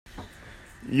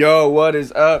Yo, what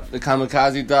is up? The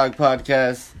Kamikaze Dog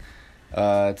Podcast.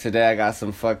 Today I got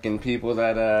some fucking people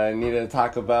that need to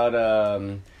talk about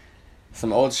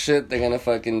some old shit. They're gonna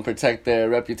fucking protect their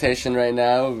reputation right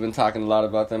now. We've been talking a lot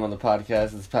about them on the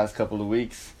podcast this past couple of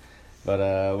weeks. But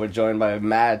we're joined by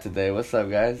Mad today. What's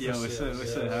up, guys? Yo, what's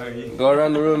up? How are you? Go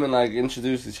around the room and like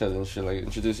introduce each other and shit. Like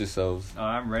introduce yourselves. Oh,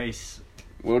 I'm Race.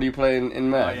 What do you play in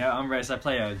Mad? Oh yeah, I'm Race. I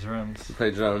play drums. You play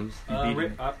drums.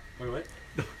 Wait, what?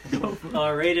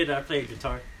 Rated, I play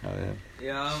guitar. Oh yeah.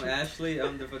 Yeah, I'm Ashley.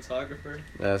 I'm the photographer.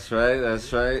 That's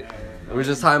right. We're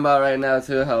just talking about right now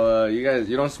too how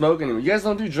you don't smoke anymore. You guys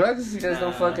don't do drugs? You guys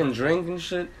don't fucking drink and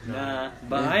shit? Nah,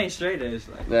 but I ain't straight edge.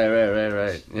 Like.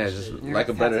 Right. Yeah, just like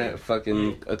a better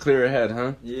a clearer head,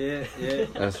 huh? Yeah.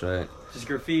 That's right. Just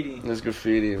graffiti. There's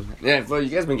graffiti. Yeah, well, you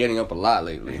guys been getting up a lot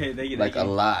lately. Like a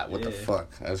lot. What the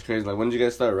fuck? That's crazy. Like, when did you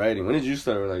guys start writing? When did you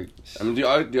start? Like, I mean, do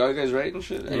y'all guys write and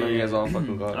shit? I know you guys all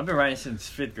fucking go. I've been writing since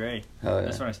 5th grade. Hell yeah.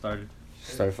 That's when I started.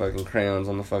 Start fucking crayons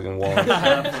on the fucking wall. For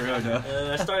real, though.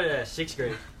 I started at 6th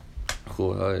grade.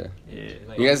 Cool. Hell yeah. Yeah.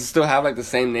 Like, You guys still have like the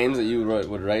same names that you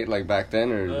would write like back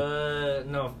then, or?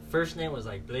 No, first name was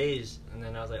like Blaze, and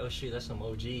then I was like, oh shoot, that's some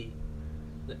OG.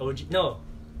 No,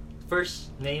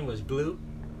 first name was Blue.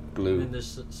 Blue. And then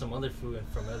there's some other food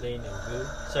from LA named Blue,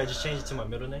 so I just changed it to my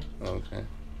middle name. Okay.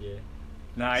 Yeah.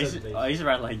 Nah, I used to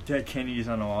write like dead Kennedys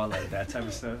on the wall, like that type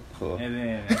of stuff. Cool. And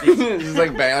then Just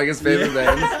like his favorite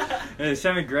bands. in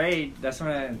 7th grade, that's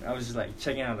when I was just like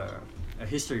checking out a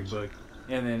history book,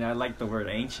 and then I liked the word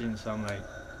ancient, so I'm like,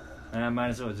 I might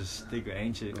as well just stick with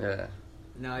ancient. Yeah.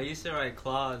 No, I used to write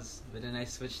Claws, but then I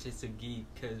switched it to Geek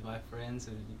because my friends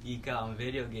would geek out on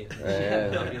video games. Yeah,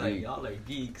 They'll be like, geek. y'all are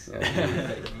geeks. Yeah.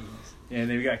 Like geeks. Yeah, and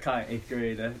then we got caught in 8th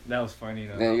grade. That was funny,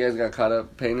 though. Then you guys got caught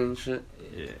up painting and shit?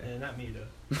 Yeah. Not me though.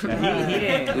 Yeah, he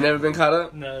didn't. You never been caught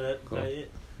up? No, Cool. not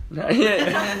it. Not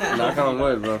yet. Knock on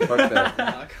wood, bro. Fuck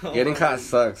that. Getting caught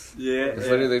sucks. Yeah. It's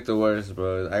literally like the worst,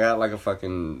 bro. I got like a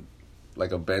fucking,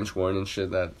 like a bench warning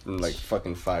shit that in like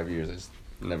fucking 5 years I just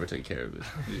never take care of it.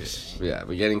 Yeah,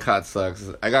 but getting caught sucks.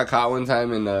 I got caught one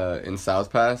time in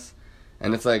South Pass,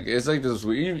 and it's like this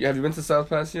weird. Have you been to South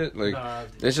Pass yet? Like,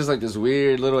 it's just like this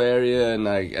weird little area in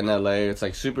like in LA. It's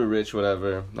like super rich,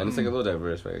 whatever, and it's like a little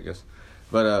diverse, right, I guess.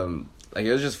 But like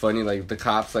it was just funny. Like the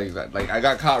cops, like I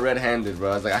got caught red-handed, bro.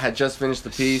 I was like, I had just finished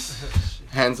the piece,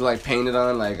 hands were like painted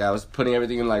on. Like I was putting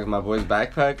everything in like my boy's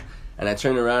backpack. And I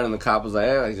turned around and the cop was like,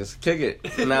 hey, like, just kick it.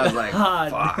 And I was like,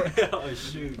 fuck. Oh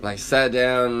shoot. Like, sat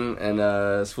down and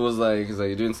this fool was like, he's like,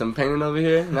 you doing some painting over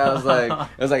here? And I was like, it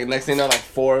was like, next thing you know, like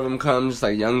 4 of them come, just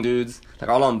like young dudes,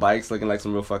 like all on bikes looking like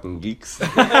some real fucking geeks.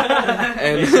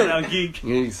 And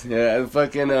geeks, yeah, and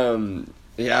fucking,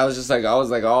 yeah, I was like,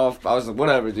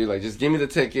 whatever, dude, like, just give me the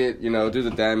ticket, you know, do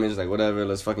the damage, like, whatever,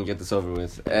 let's fucking get this over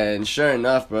with. And sure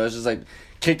enough, bro, it's just like,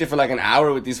 kicked it for like an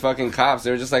hour with these fucking cops.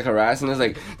 They were just like harassing us.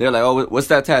 Like, they were like, oh, what's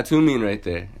that tattoo mean right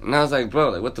there? And I was like,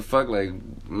 bro, like, what the fuck? Like,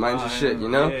 mind your shit, you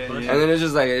know? Yeah. And then it's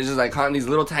just like these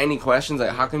little tiny questions, like,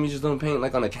 how come you just don't paint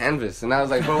like on a canvas? And I was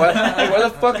like, bro, why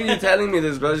the fuck are you telling me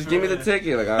this, bro? Just give me the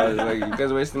ticket. Like, I was like, you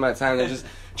guys are wasting my time. They're just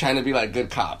trying to be like good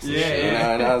cops and shit, you know?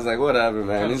 And I was like, whatever,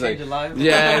 man. He's like,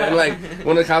 yeah, and like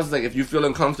one of the cops was like, if you feel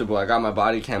uncomfortable, I got my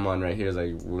body cam on right here. He's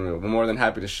like, we're more than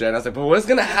happy to share. And I was like, but what's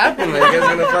gonna happen? Like, you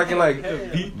guys gonna fucking like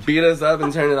beat us up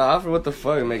and turn it off, or what the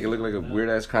fuck? And make it look like a weird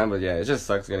ass crime. But yeah, it just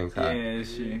sucks getting caught. Yeah,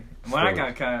 shit. When I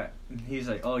got caught, he's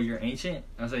like, oh, you're ancient?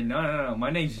 I was like, no, my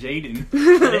name's Jaden.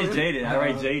 My name's Jaden. I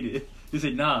write Jaden. He's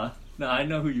like, nah, I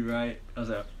know who you write. I was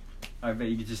like, I bet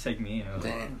you could just take me in. I was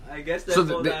like, I guess they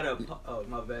pulled out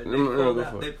my bad.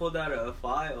 They pulled out a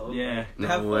file. Yeah. They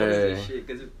have photos and shit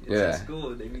because it's in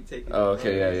school. They be taking. Oh,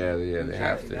 okay, yeah, they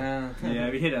have to. Yeah,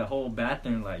 we hit a whole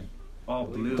bathroom like all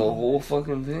blue. The whole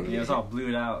fucking thing. Yeah, it was all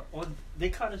blued out. Well, they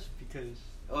caught us because.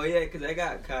 Oh yeah, because I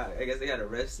got caught. I guess I got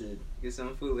arrested because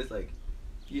some fool was like,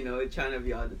 you know, trying to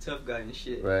be all the tough guy and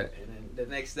shit. Right. And then the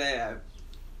next day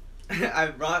I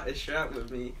brought a strap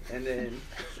with me, and then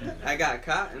I got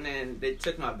caught, and then they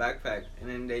took my backpack, and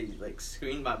then they like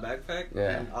screened my backpack,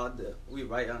 and we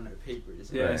write on our papers,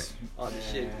 yes, all the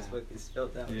shit is fucking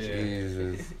spelled out. Yeah.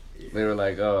 Jesus. They were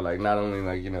like, oh, like not only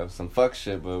like, you know, some fuck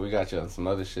shit, but we got you on some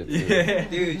other shit too. Yeah.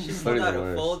 Dude, she pulled out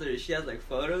a folder. She had like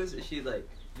photos, and she's like,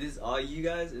 "This is all you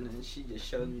guys," and then she just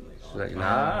showed me like, she's like,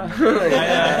 nah.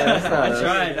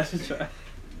 That's a try.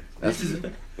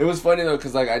 It was funny though,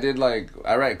 cause like I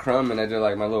write crumb, and I did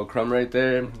like my little crumb right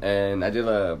there, and I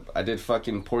did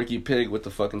fucking Porky Pig with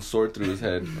the fucking sword through his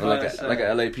head, and like a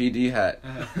LAPD hat,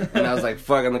 and I was like,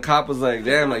 fuck, and the cop was like,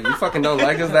 damn, like you fucking don't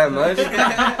like us that much,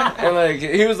 and like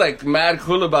he was like mad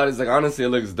cool about it. He's like, honestly, it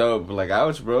looks dope, but like,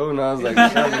 ouch, bro, and I was like,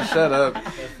 shut up.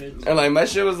 And like my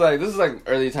shit was like, this is like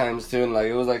early times too, and like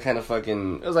it was like kind of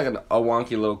fucking, it was like a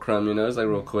wonky little crumb, you know, it was like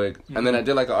real quick. And then I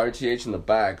did like a RTH in the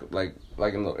back, like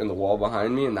in the wall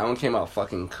behind me, and that one came out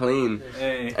fucking clean.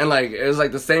 Hey. And like it was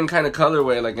like the same kind of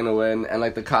colorway, like in a way, and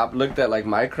like the cop looked at like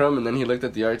my crumb, and then he looked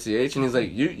at the RTH, and he's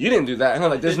like, you didn't do that. And I'm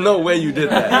like, there's no way you did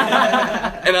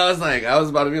that. And I was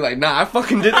about to be like, nah, I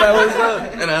fucking did that. What's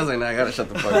up? And I was like, nah, I gotta shut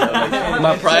the fuck up. Like,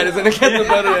 my pride is gonna get the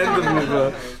better end of me,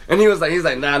 bro. And he's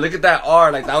like, nah, look at that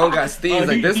R, like that one got Steve's,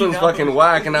 like this one's fucking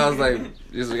whack. And I was like,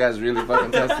 this guy's really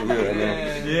fucking testing me right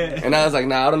now. Yeah. And I was like,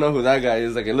 nah, I don't know who that guy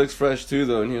is. Like, it looks fresh too,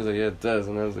 though. And he was like, yeah, it does.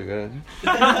 And I was like,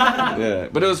 yeah.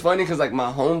 But it was funny because like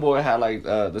my homeboy had like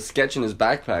the sketch in his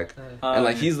backpack, and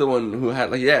like he's the one who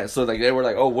had like So like they were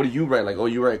like, oh, what do you write? Like, oh,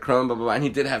 you write crumb, blah blah blah. And he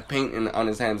did have paint on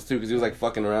his hands too because he was like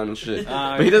fucking around and shit.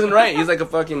 But he doesn't write. He's like a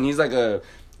dude,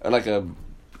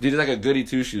 he's like a goody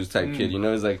two shoes type kid, you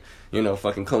know. He's like, you know,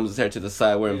 fucking combs his hair to the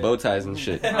side, wearing bow ties and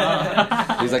shit.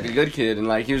 He's like a good kid, and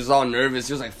like he was all nervous.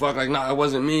 He was like, "Fuck, like, nah, it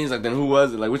wasn't me." He's like, "Then who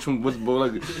was it? Like, which one was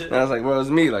like?" And I was like, "Well, it was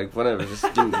me. Like, whatever. Just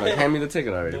like, hand me the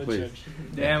ticket already, please."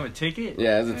 Damn, a ticket?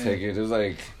 Yeah, it was a ticket. It was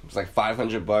like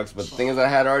 $500. But the thing is, I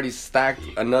had already stacked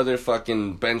another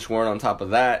fucking bench warrant on top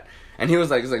of that. And he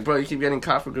was like, bro, you keep getting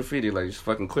caught for graffiti, like, just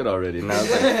fucking quit already. And I was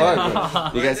like,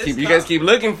 fuck, bro. You guys keep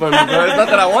looking for me, bro. It's not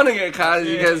that I want to get caught.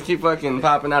 You guys keep fucking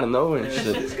popping out of nowhere and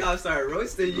shit. This guy started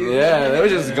roasting you. Yeah, they were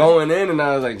just going in, and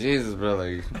I was like, Jesus, bro,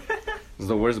 like, it was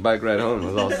the worst bike ride home.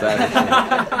 It was all sad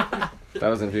and shit. That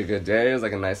was gonna be a good day. It was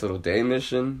like a nice little day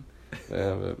mission.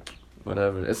 Yeah, but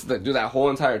whatever. It's like, dude, that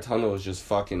whole entire tunnel was just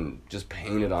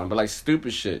painted on, but like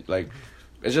stupid shit, like.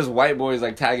 It's just white boys,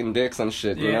 like, tagging dicks on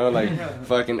shit, you know? Like,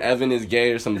 fucking Evan is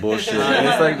gay or some bullshit. And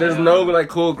it's like, there's no, like,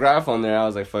 cool graph on there. I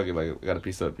was like, fuck it, like, we got a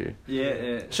piece up here.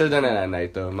 Yeah. Should've done it at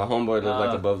night, though. My homeboy lived,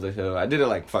 like, above the hill. I did it,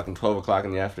 like, fucking 12 o'clock in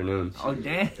the afternoon. Oh,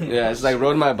 damn. Yeah, I just, like,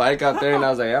 rode my bike out there, and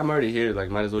I was like, yeah, I'm already here. Like,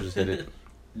 might as well just hit it.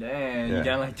 Damn, you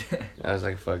down like that? I was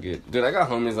like, fuck it. Dude, I got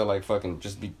homies that, like, fucking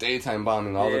just be daytime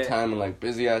bombing all the time in, like,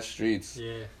 busy-ass streets.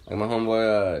 Yeah. Like, my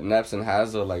homeboy, Neps and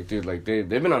Hazel, like, dude, like, they've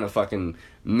been on a fucking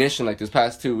mission, like, this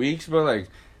past 2 weeks, bro, like,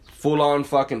 full-on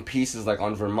fucking pieces, like,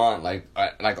 on Vermont, like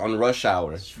on rush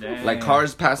hour. Damn. Like,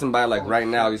 cars passing by, like, right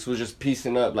now, these was just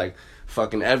piecing up, like,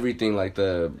 fucking everything, like,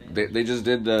 they just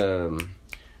did the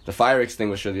fire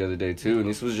extinguisher the other day too, and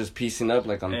this was just piecing up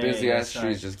like on busy ass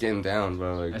streets, just getting down,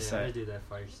 bro. Like, I do that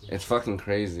fire extinguisher. It's fucking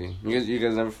crazy. You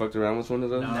guys never fucked around with one of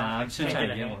those? Nah, I'm still trying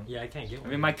to get one. Yeah, I can't get one.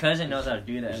 I mean, my cousin knows how to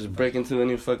do that. Just break into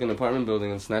any fucking apartment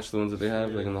building and snatch the ones that they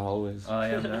have, like in the hallways. Oh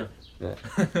yeah, no. Yeah.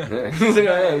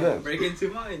 Yeah. Break into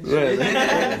mine.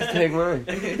 Yeah, just take mine.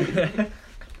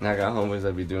 And I got homeboys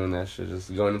that be doing that shit,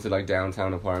 just going into like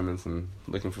downtown apartments and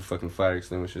looking for fucking fire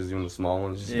extinguishers, even the small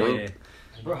ones. Just going.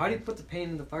 Bro, how do you put the paint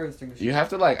in the fire extinguisher? You have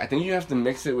to like, I think you have to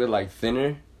mix it with like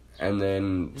thinner, and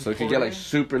then so it can get like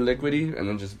super liquidy, and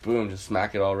then just boom, just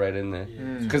smack it all right in there.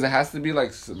 Because it has to be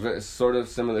like sort of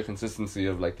similar consistency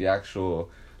of like the actual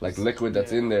like liquid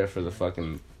that's in there for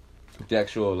the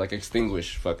actual like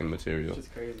extinguish fucking material. Which is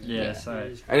crazy. Yeah,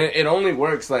 sorry. And it only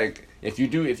works like if you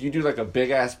do like a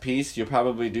big ass piece, you'll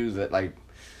probably do that like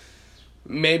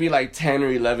maybe like 10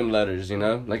 or 11 letters, you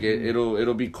know? Like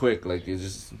it'll be quick, like it's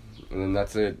just, and then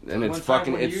that's it. And it's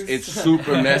fucking it's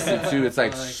super messy too. It's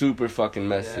like super fucking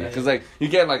messy. Cuz like you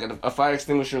get like a fire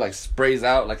extinguisher like sprays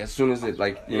out like as soon as it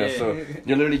like, you know, so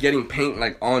you're literally getting paint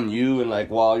like on you and like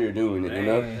while you're doing it, you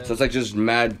know? So it's like just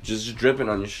dripping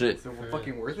on your shit. So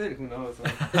fucking worth it? Who knows?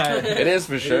 It is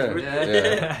for sure.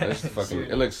 Yeah. It's fucking,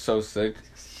 it looks so sick.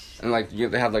 And like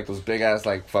they have like those big ass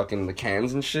like fucking the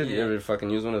cans and shit. You ever fucking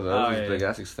use one of those? Those big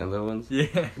ass extendo ones?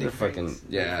 Yeah. They're fucking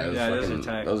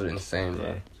those are insane, bro.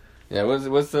 Yeah. Yeah,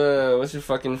 what's your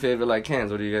fucking favorite like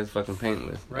cans? What do you guys fucking paint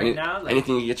with? Right now, like,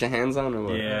 anything you get your hands on or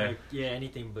what? Yeah,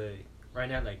 anything. But right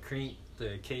now, like Creek,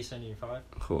 the K75.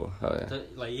 Cool. Hell yeah. So,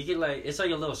 like you get like it's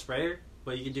like a little sprayer,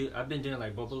 but you can do. I've been doing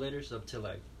like bubbleators up to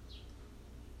like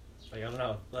I don't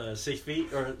know, 6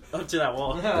 feet or up to that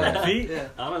wall. 6 feet? Yeah.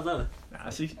 I don't know.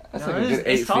 That's like a good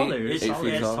 8 feet. Taller. It's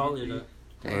taller though.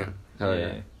 Damn. Hell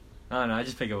yeah. I don't know. I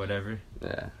just pick up whatever.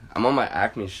 Yeah. I'm on my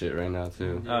Acme shit right now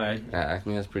too. Alright. Yeah,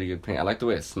 Acme has pretty good paint. I like the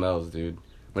way it smells, dude.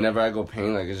 Whenever I go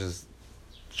paint, like it's just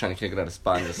trying to kick it out of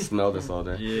spot and just smell this all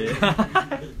day. Yeah.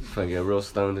 Fucking get real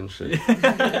stoned and shit.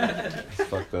 It's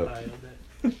fucked up.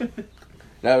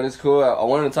 No, but it's cool. I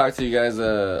wanted to talk to you guys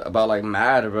about like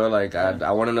Mad, bro. Like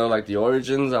I want to know like the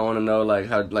origins. I want to know like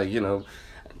how, like, you know,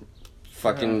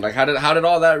 fucking like how did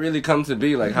all that really come to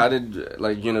be? Like how did,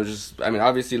 like, you know, just, I mean,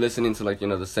 obviously listening to like, you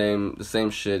know, the same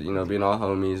shit, you know, being all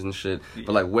homies and shit.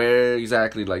 But like where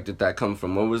exactly like did that come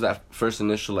from? What was that first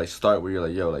initial like start where you're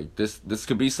like, yo, like this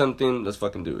could be something, let's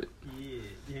fucking do it?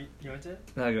 Yeah, You went to it?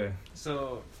 Okay.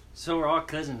 So we're all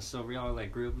cousins, so we all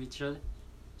like grew up with each other.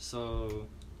 So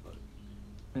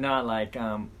No, like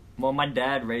well, my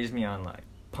dad raised me on like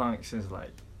punk since like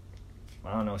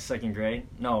I don't know, second grade.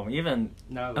 No, even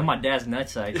now on my dad's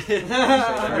nutsack.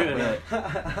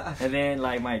 And then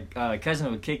like my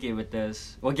cousin would kick it with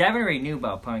us. Well, Gavin already knew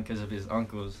about punk because of his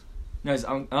uncles.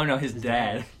 No, his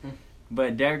dad.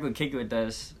 But Derek would kick it with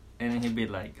us, and then he'd be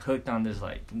like hooked on this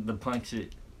like the punk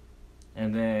shit.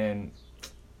 And then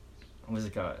what's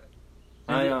it called?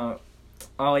 I know.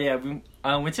 Oh yeah, we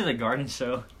went to the garden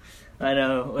show. I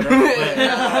know.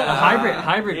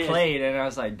 Hybrid played, and I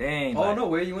was like, dang. Oh like, no,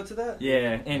 where you went to that?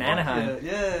 Yeah, in Anaheim.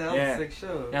 Yeah, that was a sick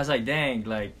show. And I was like, dang,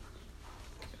 like,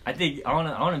 I think I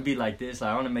wanna be like this. Like,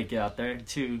 I wanna make it out there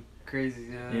too. Crazy,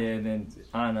 yeah. Yeah, and then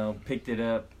I don't know, picked it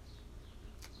up,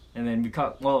 and then we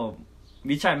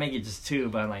tried to make it just two,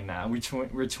 but I'm like, nah,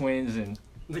 we're twins, and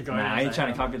I ain't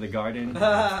trying to copy the garden. So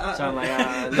I'm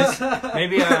like,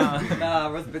 maybe nah,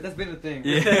 that's been a thing.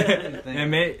 Yeah, That's been a thing.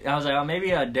 and I was like, oh, maybe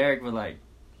Derek would like,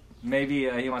 maybe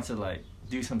he wants to like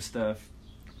do some stuff,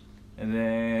 and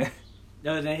then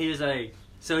No, then he was like,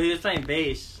 so he was playing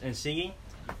bass and singing,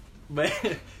 but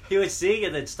he would sing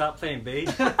and then stop playing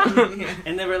bass.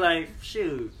 And then we're like,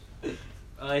 shoot,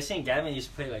 I seen Gavin used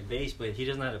to play like bass, but he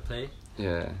doesn't know how to play.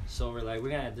 Yeah. So we're like, we're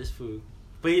gonna have this fool.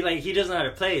 But he doesn't know how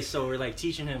to play, so we're like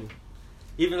teaching him.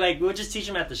 Even like we'll just teach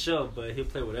him at the show, but he'll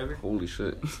play whatever. Holy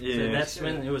shit. yeah, So that's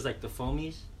when it was like the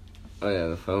foamies. Oh yeah,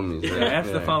 the foamies. yeah, Right?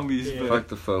 F the foamies. Yeah. But, Fuck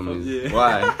the foamies. Yeah.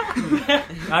 Why?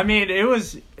 I mean,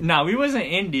 we wasn't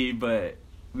indie, but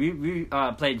we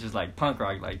played just like punk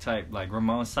rock like type, like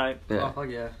Ramones type. Yeah. Oh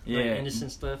yeah. Yeah, Like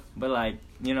innocent stuff. but like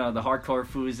the hardcore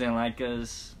fools didn't like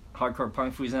us. Hardcore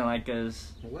punk fools didn't like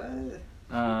us. What?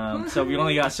 So we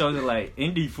only got shows of like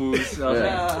indie fools. So I was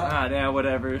Yeah. like, damn,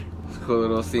 whatever. It's a cool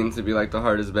little scene to be like the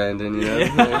hardest band in, you know?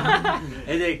 Yeah.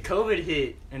 And then COVID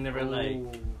hit, and they were like,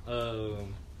 Oh.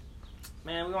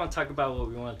 man, we want to talk about what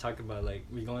we want to talk about. Like,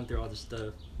 we going through all this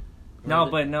stuff. No,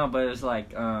 but it was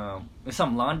like it's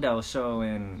some Londell show,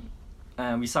 and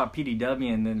we saw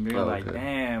PDW, and then we were like, okay.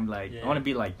 damn, like I want to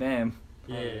be like them.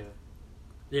 Yeah.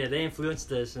 Yeah, they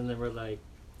influenced us, and then we're like,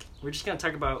 we're just gonna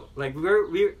talk about like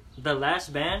we're the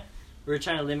last band. We're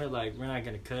trying to limit like we're not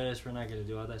gonna cuss, we're not gonna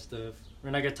do all that stuff. We're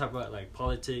not gonna talk about like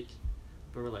politics,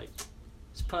 but we're like,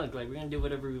 it's punk. Like we're gonna do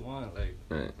whatever we want. Like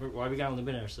Right. why we gotta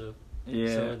limit ourselves? Yeah.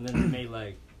 So and then we made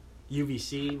like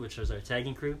UVC, which was our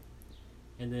tagging crew,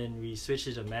 and then we switched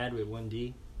it to Mad with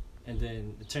 1D, and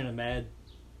then it turned to Mad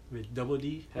with double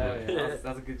D. Hell yeah.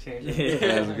 That's a good change. Yeah.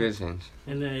 That was a good change.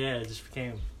 And then it just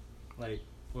became like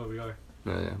what we are.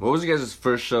 Yeah. What was you guys'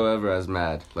 first show ever as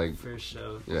Mad? Like, First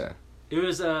show. yeah. It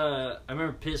was I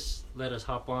remember Piss let us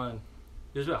hop on.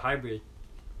 It was with Hybrid.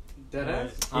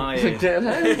 Deadass? Oh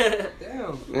yeah.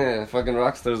 Damn. Yeah, fucking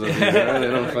rock stars over here. Right? They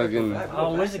don't fucking.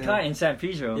 Oh, where's the cut in San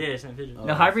Pedro? Yeah, San Pedro.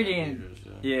 No, Hybrid didn't.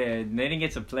 Yeah, they didn't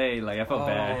get to play. Like I felt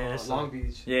bad. Yeah, so- Long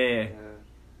Beach. Yeah,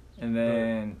 and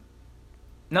then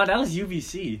no, that was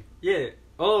UVC. Yeah.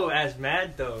 Oh, as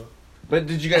Mad though. But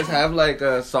did you guys have like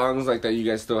songs like that you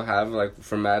guys still have like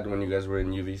from Mad when you guys were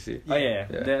in UVC? Oh yeah,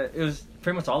 Yeah. it was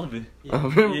pretty much all of it. Yeah.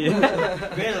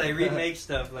 Yeah. We had like remake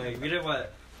stuff. Like we didn't want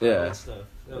Yeah. that stuff.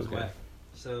 That was Okay. whack.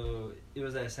 So it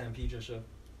was at San Pedro show.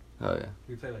 Oh yeah.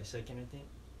 We played like second, I think.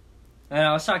 And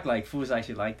I was shocked like fools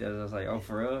actually liked that. I was like, oh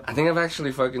for real? I think I've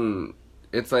actually fucking.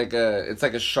 It's like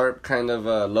a sharp kind of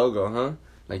logo, huh?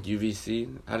 Like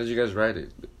UVC. How did you guys write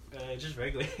it? Just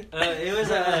regular. It was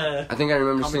I think I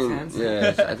remember Comic seeing. Sans?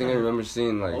 Yeah, I think I remember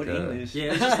seeing like. Old English.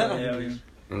 yeah, it was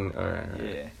just All right.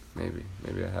 Yeah.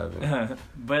 Maybe I haven't.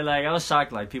 But like I was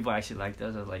shocked like people actually liked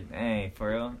us. I was like, dang, for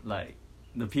real? Like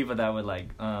the people that would like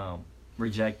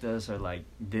reject us or like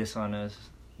diss on us,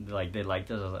 like they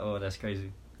liked us. I was like, oh, that's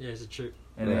crazy. Yeah, it's a trip.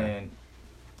 And Yeah. then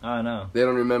I don't know. They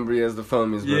don't remember you as the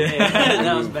foamies, but Yeah,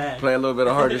 that was bad. play a little bit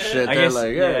of harder shit. I They're guess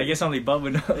like, yeah, I guess only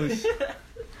Bubba knows.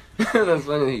 That's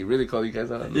funny. He really called you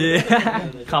guys out. Yeah,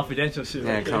 confidential shit.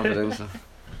 Yeah, confidential.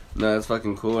 No, that's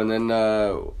fucking cool. And then,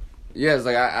 yeah, it's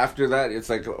like after that, it's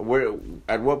like, where?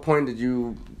 At what point did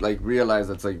you like realize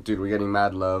that's like, dude, we're getting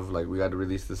mad love. Like, we got to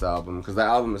release this album because that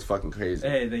album is fucking crazy.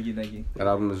 Hey, thank you. That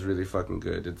album is really fucking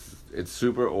good. It's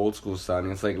super old school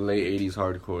sounding. It's like late '80s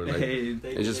hardcore. Like, Hey,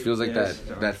 it just feels like yes.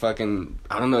 that fucking.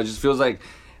 I don't know. It just feels like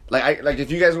if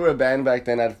you guys were a band back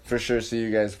then, I'd for sure see you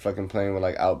guys fucking playing with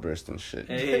like Outburst and shit.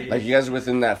 Hey. Like you guys are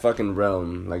within that fucking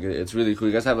realm. Like it's really cool.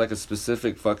 You guys have like a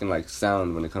specific fucking like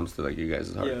sound when it comes to like you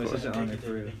guys' Yeah, it's such hardcore. an honor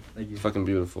for real. Thank you. It's fucking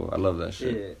beautiful. I love that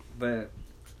shit. Yeah, but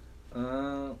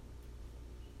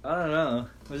I don't know.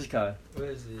 What's it called? What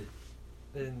is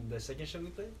it? In the second show we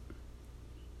played?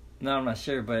 No, I'm not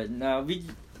sure, but no,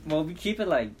 Well, we keep it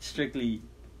like strictly,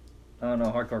 I don't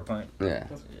know, hardcore punk. Yeah.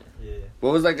 Yeah.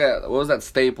 What was that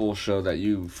staple show that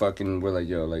you fucking were like,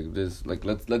 yo, like this, like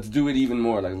let's do it even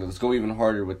more, like let's go even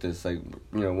harder with this, like,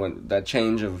 you know, when that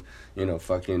change of, you know,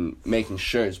 fucking making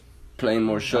shirts, playing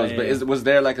more shows, but was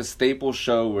there like a staple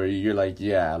show where you're like,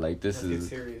 yeah, like this Let's is,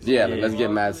 get serious. yeah, like, let's get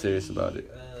mad serious about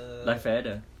it.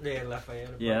 Lafayette. Yeah, Lafayette.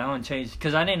 Yeah, that one changed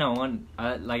because I didn't know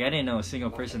I didn't know a single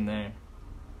person there.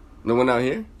 The one out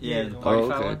here? Yeah, Yeah, the oh, party Oh,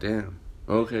 foul okay, one. damn.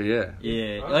 Okay, yeah.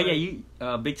 Yeah. Oh yeah, you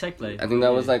Big Tech play. I think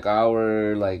that was like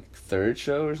our like third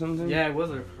show or something. Yeah, it was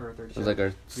our third It show. was like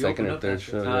our second opened or up third that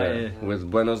show, shit. yeah. Yeah. With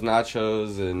Buenos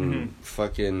Nachos and Mhm.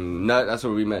 fucking Nut. That's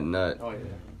where we met Nut. Oh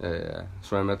yeah. Yeah.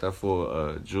 That's where I met that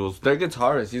fool, Jules. Their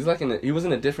guitarist. He's like he was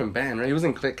in a different band, right? He was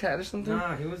in Click Cat or something.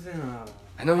 Nah, he was in.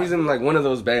 I know he's in like one of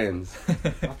those bands. I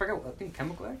forgot. I think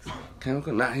Chemical X.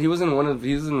 Chemical. Nah, he was in one of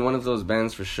those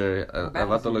bands for sure. What band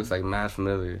was Avato he looks like mad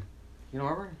familiar. You know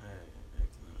Harvard?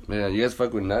 Yeah, you guys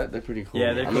fuck with Nut? They're pretty cool.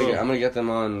 Yeah, they're I'm cool. gonna get them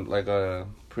on like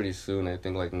pretty soon. I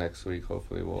think like next week.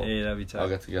 Hopefully, we'll Yeah, that'd be I'll tough.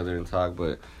 get together and talk.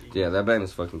 But yeah, that band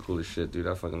is fucking cool as shit, dude.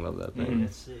 I fucking love that band. Mhm.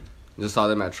 That's sick. Just saw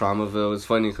them at Traumaville. It's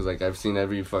funny because like I've seen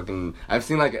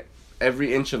like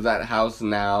every inch of that house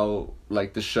now,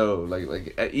 like the show,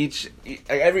 like at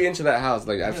every inch of that house,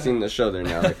 like I've seen the show there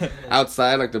now. Like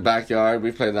outside, like the backyard,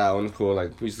 we played that one. Cool.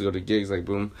 Like we used to go to gigs, like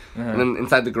boom, and then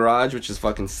inside the garage, which is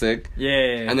fucking sick.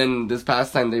 Yeah. And then this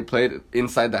past time they played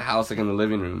inside the house, like in the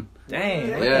living room. Dang.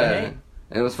 what the Yeah. heck?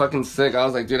 And it was fucking sick. I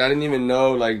was like, dude, I didn't even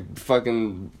know like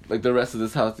fucking like the rest of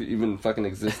this house even fucking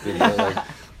existed. But,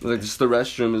 like just the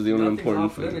restroom is the only Nothing's important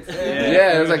off thing. limits.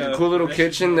 Yeah, there's like a cool little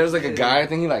kitchen. There's like a guy, I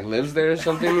think he like lives there or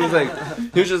something. He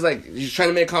was just like, he's trying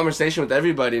to make conversation with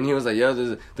everybody, and he was like, yo,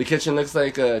 the kitchen looks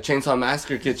like a Chainsaw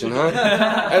Massacre kitchen, huh?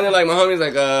 And then like my homie's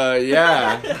like,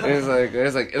 yeah. And he's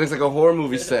like, it looks like a horror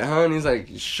movie set, huh? And he's like,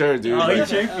 sure, dude. Oh, Like,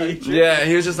 he trippy. yeah,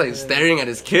 he was just like staring at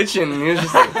his kitchen, and he was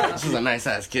just like, this is a nice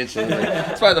ass kitchen. Like,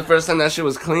 it's probably the first time that shit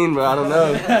was clean, bro. I don't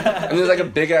know. And there's like a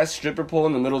big ass stripper pole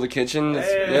in the middle of the kitchen.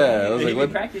 Yeah, I was like, He be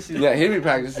what? practicing. Yeah, he'd be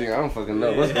practicing. I don't fucking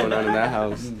know what's going on in that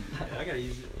house. I gotta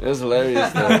use it. It was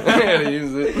hilarious though. I gotta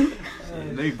use it.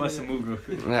 Let me bust a move real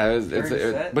quick. Yeah,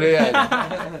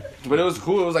 but it was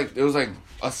cool. It was like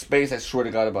a space. I swear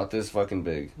to God, about this fucking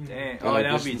big. Damn. And, Oh, like,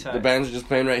 that'd this- be tight. The bands are just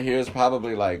playing right here. It's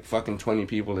probably like fucking 20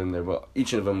 people in there, but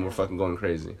each of them were fucking going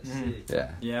crazy. Mhm.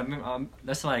 Yeah. Yeah, I mean,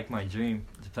 that's like my dream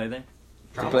to play there.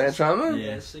 To play at Trauma?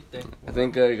 Yeah. Yeah, sick thing. I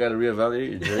think you gotta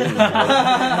reevaluate your dream.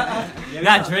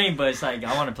 Not dream, but it's like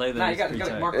I want to play there. Nah, you It's gotta pretty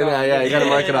tight. mark Yeah, you gotta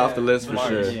mark it off the list for Mark,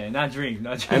 sure. Yeah, not dream.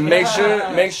 And make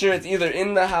sure it's either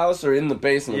in the house or in the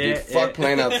basement. Yeah, Dude, fuck yeah.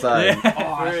 playing outside.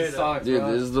 Oh, I just saw it, Dude,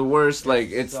 bro. this is the worst. Like,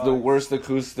 it's the Sucks. worst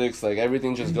acoustics. Like,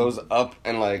 everything just goes up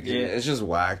and like Yeah. it's just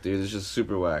whack, dude. It's just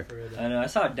super whack. I know. I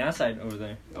saw a downside over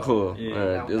there. Cool. Yeah.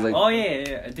 Alright. It was like Oh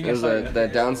yeah. I think it I was saw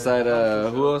that downside.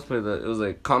 Who else played that? It was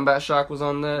like Combat Shock was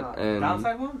on that, and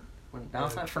Downside one? When I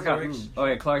downside forgot. Clark's. Oh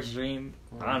yeah, Clark's Dream.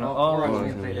 I don't know. Oh, Oh, Clark's Oh,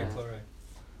 Dream. yeah. Yeah, chloride.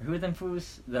 who are them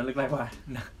fools that look like what?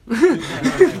 No.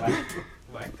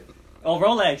 Whack. Oh,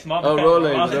 Rolex. My oh, bad.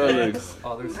 Rolex.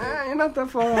 Oh, there's Nah, you're not that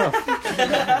far off.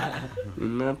 You're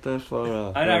not that far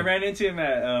off. I know. I ran into him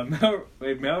at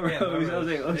Melrose. Melrose. I was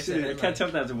like, oh They said shit! I it can't like- tell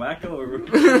if that's Wacko or.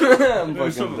 I'm or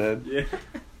fucking something. dead. Yeah.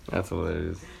 That's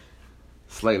hilarious.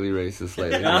 Slightly racist,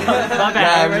 slightly. My Nah,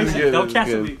 bad. I'm just kidding, Don't I'm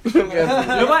cancel just me. kidding. Don't cancel me.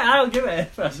 You know what? I don't give a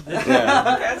F.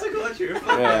 Yeah. Cancel culture.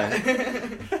 Fuck Yeah.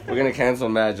 that. We're gonna cancel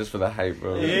Matt just for the hype,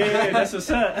 bro. Yeah, that's what's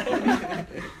up.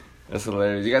 That's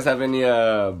hilarious. You guys have any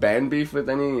band beef with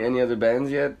any other bands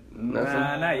yet? Nothing?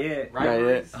 Nah, not yet. Not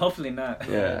yet. Hopefully not.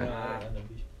 Yeah.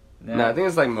 Nah. No, I think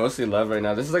it's like mostly love right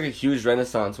now. This is like a huge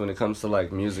renaissance when it comes to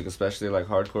like music, especially like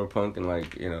hardcore punk and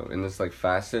like, you know, in this like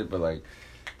facet. But like,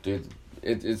 dude,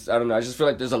 it's I don't know. I just feel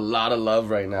like there's a lot of love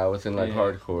right now within like Yeah.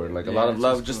 hardcore, like a Yeah, lot of it's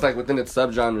love, just just cool. like within its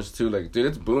subgenres too. Like, dude,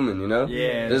 it's booming. You know?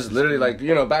 Yeah. There's it's literally just- like,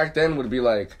 you know, back then would be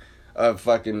like a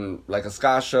fucking like a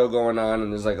ska show going on,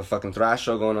 and there's like a fucking thrash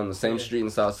show going on the same Yeah. street in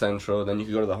South Central. Then you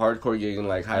could go to the hardcore gig in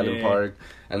like Highland Yeah. Park,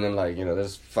 and then like, you know,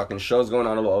 there's fucking shows going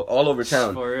on all over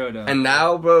town. For real though. And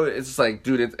now, bro, it's like,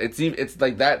 dude, it's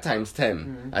like that times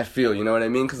 10. I feel, you know what I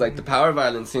mean? Because like the power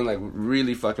violence scene, like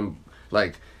really fucking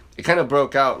like it kind of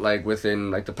broke out like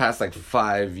within like the past like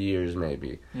 5 years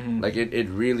maybe. Mhm. Like it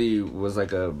really was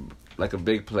like a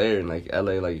big player in like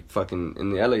LA, like fucking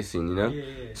in the LA scene, you know. Yeah.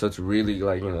 So it's really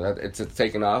like, you know, that it's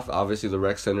taken off. Obviously, the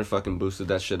rec center fucking boosted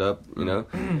that shit up, you know.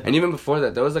 And even before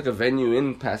that, there was like a venue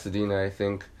in Pasadena, I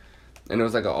think, and it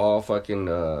was like an all fucking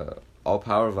all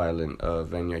power violent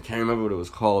venue. I can't remember what it was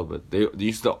called, but they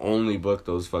used to only book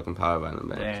those fucking power violent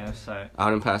bands Damn, that's tight.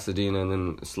 out in Pasadena, and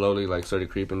then slowly like started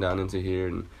creeping down into here,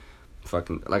 and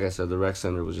fucking, like I said, the rec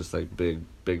center was just like big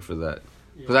for that.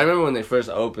 Because I remember when they first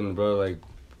opened, bro,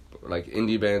 like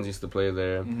indie bands used to play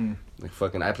there. Mm-hmm. Like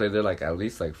fucking, I played there like at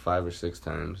least like 5 or 6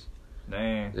 times.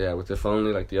 Dang. Yeah, with If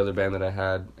Only, like the other band that I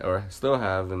had or still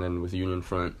have, and then with Union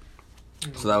Front.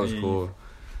 So that was cool.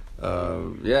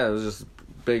 Yeah, it was just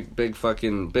big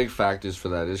factors for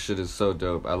that. This shit is so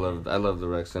dope. I love the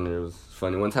rec center. It was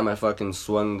funny. One time I fucking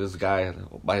swung this guy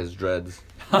by his dreads.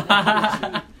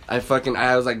 I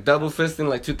was like double fisting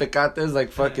like 2 tecates,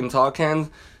 like fucking tall cans.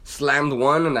 Slammed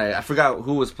one, and I forgot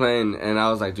who was playing, and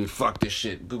I was like, dude, fuck this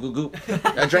shit. Goop, goop, goop.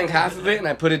 I drank half of it, and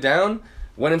I put it down.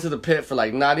 Went into the pit for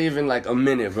like not even like a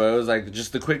minute, bro. It was like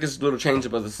just the quickest little change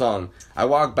up of the song. I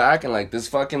walked back and like this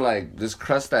fucking like this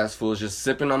crust ass fool is just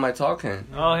sipping on my tall can.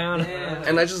 Oh hell no.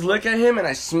 And I just look at him and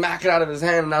I smack it out of his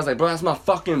hand and I was like, bro, that's my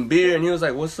fucking beer. And he was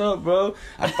like, what's up, bro?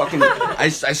 I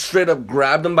straight up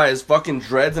grabbed him by his fucking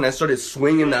dreads and I started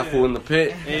swinging that fool in the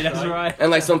pit. Hey, that's right. And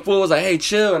like some fool was like, hey,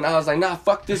 chill. And I was like, nah,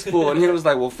 fuck this fool. And he was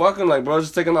like, well, fuck him, like, bro,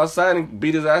 just take him outside and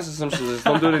beat his ass or some shit. Just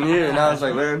don't do it in here. And I was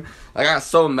like, man, I got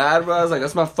so mad, bro. I was like,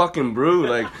 that's my fucking brew.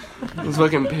 Like, I was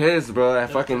fucking pissed, bro. I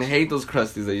fucking hate those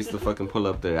crusties that used to fucking pull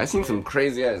up there. I seen some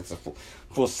crazy ass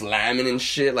full slamming and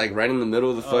shit, like right in the middle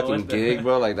of the fucking gig,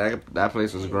 bro. Like that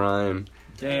place was grime.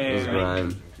 Damn. It was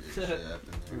grime.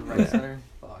 Right center.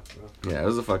 Fuck, bro. Yeah, it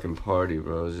was a fucking party,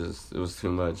 bro. It was too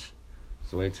much.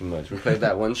 It was way too much. We played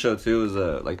that one show too. It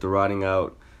was like the Rotting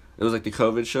Out. It was like the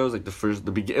COVID show. It was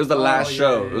like it was the last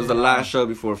show. It was the last show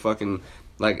before fucking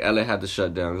like LA had to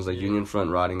shut down. It was like Union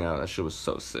Front Rotting Out. That shit was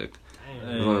so sick.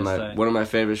 It was one of my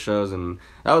favorite shows, and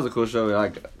that was a cool show.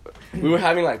 Like we were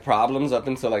having like problems up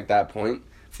until like that point,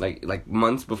 like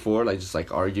months before, like just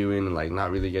like arguing and like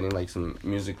not really getting like some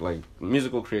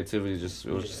musical creativity. It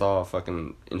was just all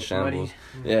fucking in shambles.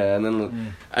 Yeah, and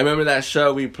then I remember that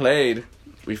show we played.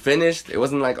 We finished. It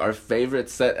wasn't like our favorite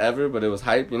set ever, but it was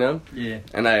hype, you know? Yeah.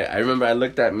 And I remember I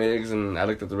looked at Migs and I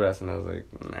looked at the rest and I was like,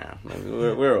 nah,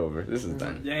 we're over. This is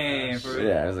done. Damn.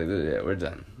 Yeah, I was like, yeah, we're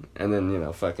done. And then, you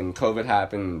know, fucking COVID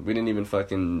happened. We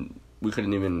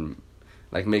couldn't even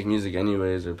like make music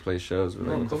anyways or play shows.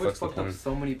 We're like, COVID fucked up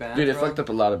so many bands. Dude, it fucked up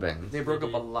a lot of bands. They broke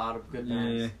up a lot of good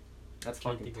bands. Yeah. That's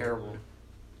fucking terrible.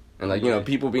 And like, you know,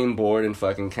 people being bored and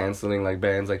fucking canceling like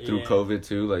bands like through COVID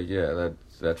too. Like, yeah,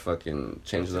 that fucking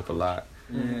changes up a lot.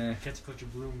 Yeah. Cancel culture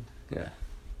bloomed. Yeah.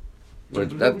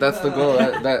 But that's the goal.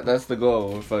 That's the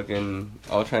goal. We're fucking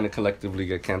all trying to collectively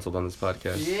get canceled on this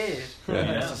podcast. Yeah.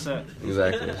 That's what's up.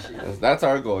 Exactly. That's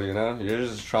our goal, you know?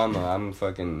 Yours is trauma.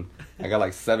 I got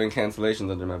like 7 cancellations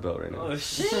under my belt right now. Oh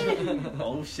shit.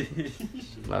 Oh shit.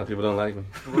 A lot of people don't like me.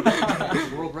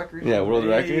 World record. Yeah, world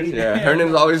record. Yeah,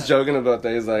 Hernan's always joking about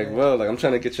that. He's like, well, like I'm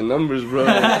trying to get your numbers, bro.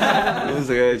 He's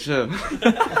like, hey, chill.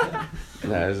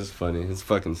 Nah, it's just funny. It's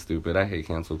fucking stupid. I hate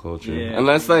cancel culture. Yeah.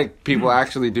 Unless like people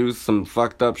actually do some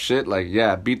fucked up shit, like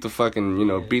beat the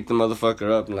fucking, beat the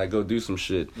motherfucker up and like go do some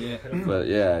shit. Yeah. But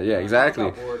yeah, exactly.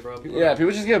 Bored, bro.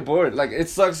 People just get bored. Like it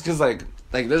sucks because like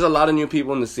there's a lot of new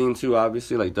people in the scene too.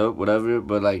 Obviously, like dope, whatever.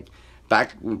 But like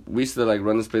back, we used to like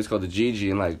run this place called the GG,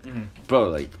 and like,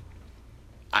 bro,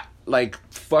 like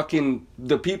fucking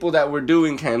the people that were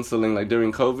doing canceling like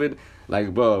during COVID.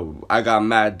 Like, bro, I got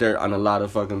mad dirt on a lot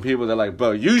of fucking people. They're like,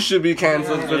 bro, you should be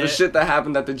canceled for the shit that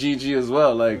happened at the GG as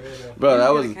well. Like, bro, that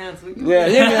was...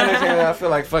 Yeah, I feel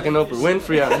like fucking Oprah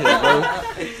Winfrey out here,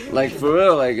 bro. Like, for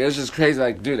real, like, it's just crazy.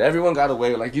 Like, dude, everyone got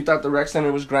away. Like, you thought the rec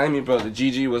center was grimy, bro. The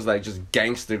GG was, like, just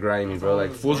gangster grimy, bro.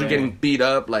 Like, fools were getting beat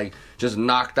up, like, just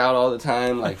knocked out all the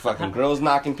time. Like, fucking girls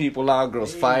knocking people out,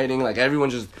 girls fighting. Like, everyone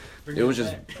just... It was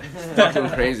just fucking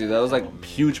crazy. That was like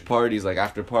huge parties, like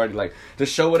after party. Like the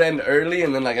show would end early,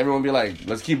 and then like everyone would be like,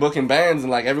 "Let's keep booking bands,"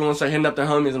 and like everyone start hitting up their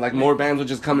homies, and like more bands would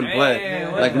just come and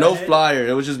play. Like no flyer.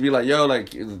 It would just be like, "Yo, like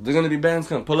there's gonna be bands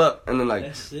come, pull up," and then like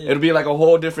it'd be like a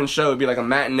whole different show. It'd be like a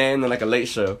matinee and then like a late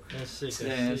show. That's sick.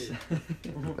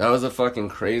 That was a fucking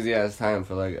crazy ass time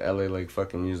for like LA like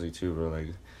fucking music too, bro. Like.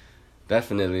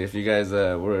 Definitely, if you guys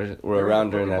were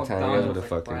around during that time, you guys would have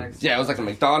fucking... Yeah, it was like a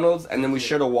McDonald's, and then we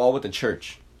shared a wall with a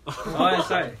church. Oh, that's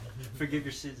right. Forgive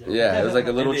your sins. Yeah, it was like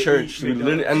a little church.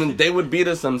 And then they would beat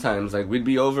us sometimes. Like, we'd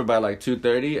be over by like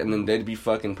 2:30, and then they'd be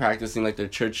fucking practicing like their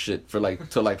church shit for like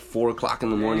till like 4 o'clock in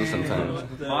the morning sometimes.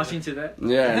 Marching to that?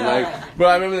 Yeah, and like, bro,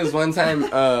 I remember this one time,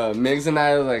 Migs and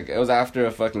I, like, it was after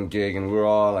a fucking gig, and we were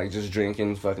all like just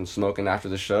drinking, fucking smoking after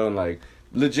the show, and like,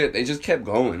 legit, they just kept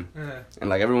going. And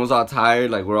like everyone was all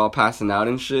tired, like we're all passing out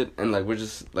and shit, and like we're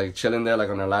just like chilling there like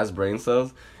on our last brain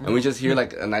cells, and we just hear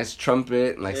like a nice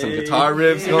trumpet and like some guitar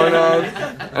riffs going on,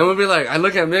 and we'll be like, I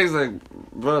look at Migs like,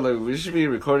 bro, like we should be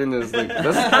recording this. Like,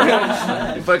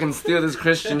 let's fucking steal this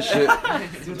Christian shit.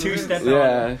 Two-step.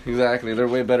 Yeah, exactly. They're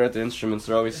way better at the instruments.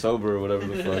 They're always sober or whatever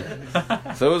the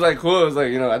fuck. So it was like cool. It was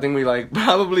like, you know, I think we like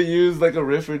probably used like a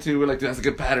riff or two. We're like, dude, that's a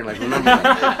good pattern. Like, remember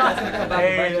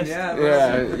that?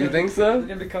 Yeah, you think so? We're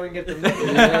gonna be coming get the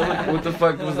Yeah, what the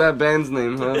fuck was that band's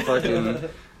name, huh? Fucking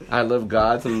I Love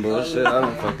God, some bullshit. I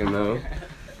don't fucking know.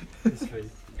 It's crazy.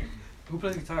 Who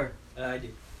plays guitar? I do.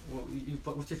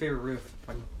 What's your favorite riff?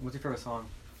 Like, what's your favorite song?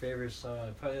 Favorite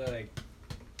song? Probably like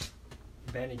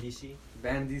Band of DC.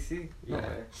 Band DC? Yeah, Okay.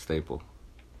 staple.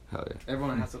 Hell yeah.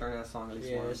 Everyone has to learn that song at least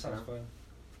Yeah, once. that sounds you know? fun.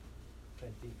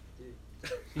 Trying to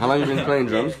think. How long you been playing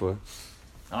drums for?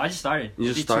 Oh, I just started.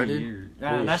 You just Maybe 2 started? years.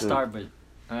 Holy Not shit. start, but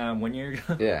 1 year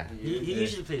ago. Yeah. He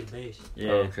usually plays bass.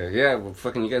 Yeah. Okay. Yeah. Well,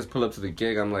 fucking, you guys pull up to the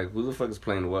gig. I'm like, who the fuck is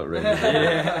playing what right now?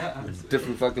 Yeah. It's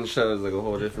different fucking shows, like a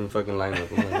whole different fucking lineup.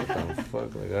 I'm like, what the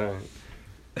fuck? Like, all right.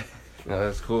 No,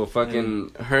 that's cool.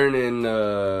 Fucking Hernan,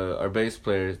 our bass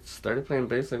player, started playing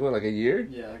bass like what, like a year?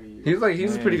 Yeah, like a year.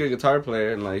 He's a pretty good guitar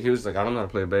player, and like he was like, I don't know how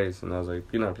to play bass, and I was like,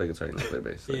 you know how to play guitar, you know how to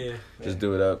play bass. Like, Yeah. just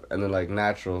do it up, and then like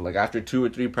natural. Like after 2 or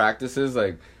 3 practices,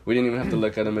 like we didn't even have to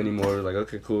look at him anymore. Like,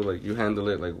 okay, cool. Like you handle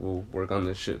it. Like we'll work on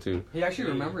this shit too. He actually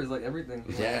remembers like everything.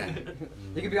 Yeah.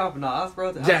 He could be off Nas,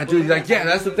 bro. Yeah, dude. Like, yeah,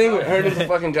 that's the thing with Hernan's a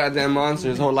fucking goddamn monster.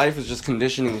 His whole life is just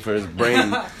conditioning for his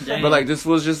brain. Dang. But like this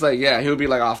was just like, yeah, he would be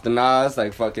like off the Nas,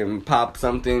 like fucking pop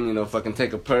something, you know, fucking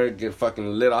take a perk, get fucking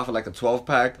lit off of like a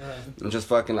 12-pack, and just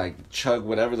fucking like chug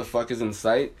whatever the fuck is in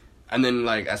sight. And then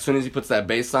like as soon as he puts that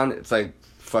bass on, it's like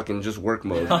fucking just work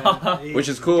mode, which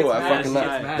is cool. It's I mad, fucking it's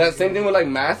like mad. that same thing with like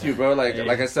Matthew, bro. Like Yeah.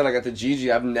 like I said, like at the GG,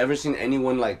 I've never seen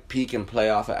anyone like peak and play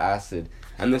off of acid.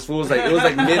 And this fool was like, it was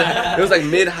like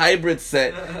mid hybrid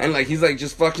set, and like he's like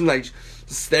just fucking like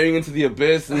staring into the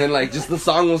abyss, and then like just the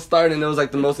song will start, and it was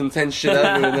like the most intense shit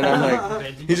ever. And then I'm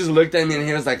like, he just looked at me and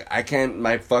he was like, I can't,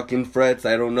 my fucking frets,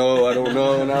 I don't know,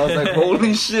 and I was like,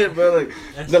 holy shit, bro,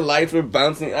 like the lights were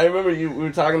bouncing. I remember we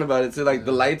were talking about it too, like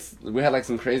the lights, we had like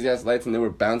some crazy ass lights, and they were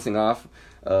bouncing off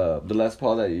the Les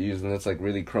Paul that you use, and it's like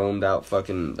really chromed out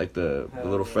fucking like the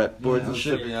little fretboards and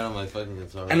shit. Tripping out on my fucking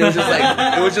guitar. And it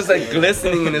was just like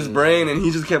glistening in his brain, and he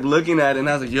just kept looking at it, and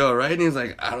I was like, yo, right? And he was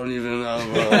like, I don't even know,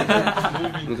 bro.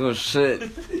 Like, oh shit.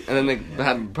 And then they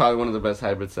had probably one of the best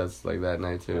hybrid sets like that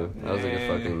night too. That was like a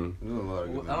fucking, There's a lot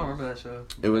of good I don't remember that show.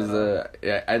 it was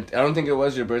yeah, I don't think it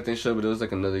was your birthday show, but it was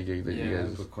like another gig that you Yeah,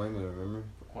 guys, Pacoima, remember?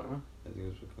 Appointment? I think it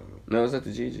was Pacoima. no, it was at the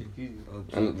GG. Oh,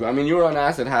 And, I mean, you were on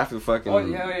acid half the fucking, Oh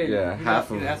yeah. half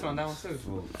That's on that one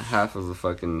too. half of the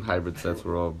fucking hybrid sets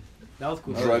were all That was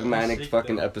cool. drug manic Sick,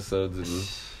 fucking though. episodes, and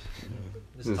Just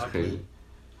this is talking. crazy.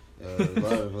 a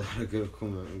lot of good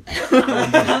Kuma.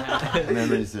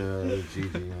 Memories of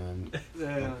GG, man.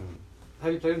 Yeah.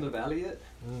 Have you played in the Valley yet?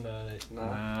 No.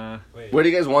 No. Wait. Where do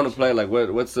you guys want to play? Like,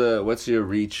 what's your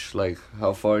reach? Like,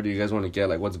 how far do you guys want to get?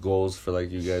 Like, what's goals for like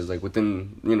you guys? Like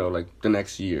within, you know, like the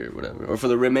next year, or whatever, or for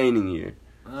the remaining year.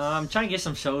 I'm trying to get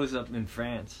some shows up in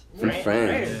France. In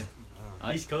France.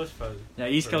 East Coast, probably. Yeah,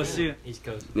 East Coast too. East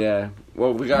Coast. Yeah.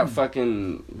 Well, we got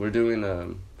fucking. We're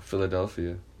doing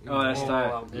Philadelphia. Oh, that's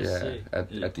tight. That's Yeah. sick.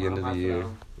 At the end of the year.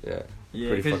 Yeah. Yeah,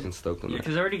 Pretty fucking stoked on yeah, that.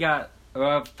 cause I already I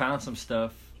found some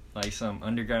stuff like some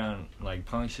underground like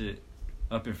punk shit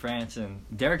up in France, and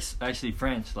Derek's actually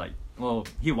French. Like, well,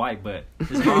 he white, but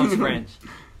his mom's French.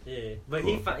 Yeah, but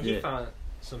Cool. he Yeah. found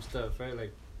some stuff, right?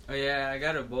 Like, Oh yeah, I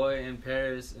got a boy in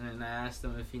Paris, and then I asked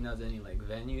him if he knows any like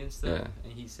venue and stuff, Yeah.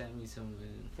 and he sent me some.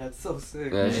 That's so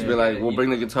sick. Yeah, just be Yeah. like, we'll bring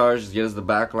the guitars, just get us the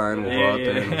back line, we'll go out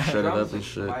there and Yeah. shred it up and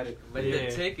shit. But Yeah.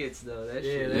 the tickets though, that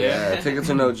Yeah, shit. Yeah, tickets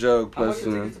are no joke. How much Plus, are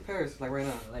you know. tickets to Paris, like right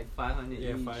now? Like 500 Yeah,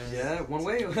 each. 500. Yeah, one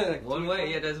way. Like, One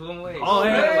way, yeah, that's one way. Oh,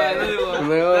 yeah. Buy another one. I'm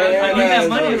like, oh, yeah, I need that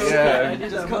money. yeah. I need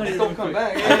just that come, money just real don't come quick.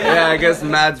 back. Yeah, I guess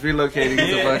Matt's relocating to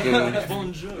Yeah. fucking.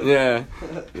 Bonjour. Yeah,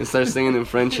 you start singing in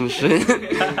French and shit.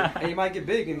 And you might get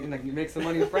big and like you make some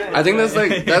money in France. I think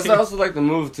that's also like the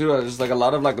move too. Just like a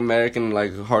lot of like American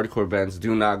like hardcore bands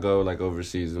do not go like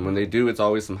overseas, and when they do, it's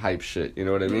always some hype shit. You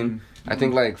know what I mean? I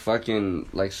think like fucking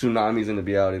like Tsunami's gonna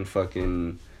be out in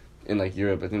fucking in like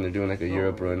Europe. I think they're doing like a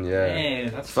Europe run. Yeah,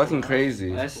 Man, it's fucking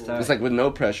crazy. That's cool. tight. It's like with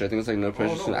No Pressure. I think it's like No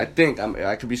Pressure. no. Soon. I think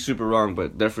I could be super wrong,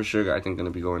 but they're for sure. I think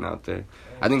gonna be going out there.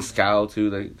 I think Scowl too.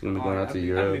 They're gonna be going out to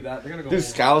Europe. They're gonna go Dude,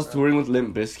 Scowl's touring with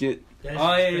Limp Bizkit.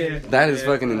 Oh yeah. That is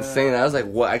fucking insane. I was like,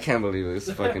 what? I can't believe it.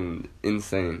 It's fucking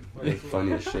insane. It's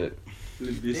funny as shit.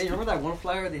 Yeah, you remember that one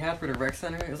flyer they had for the rec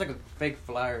center? It was like a fake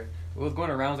flyer. What was going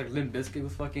around was like Limp Bizkit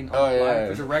was fucking on Oh, live yeah.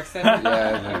 for the rec center.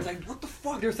 Yeah, I was like, what the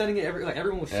fuck? They were sending it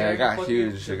everyone was Yeah, sharing. it got fucking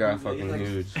huge. It got like, fucking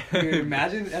huge. Dude,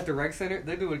 imagine at the rec center,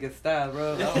 that dude would get stabbed,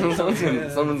 bro.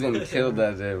 Someone's gonna kill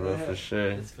that day, bro, for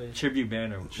sure. It's funny. Tribute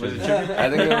banner. Was it Yeah. tribute?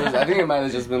 I think it might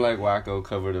have just been like Wacko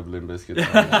covered up Limp Bizkit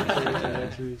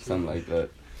songs. Something like that.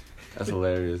 That's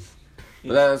hilarious.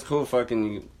 But that's cool,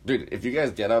 fucking dude. If you guys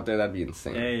get out there, that'd be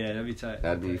insane. Yeah, that'd be tight.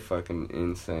 That'd be fucking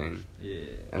insane. Yeah.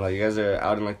 And like you guys are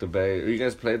out in like the Bay. Or you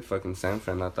guys played fucking San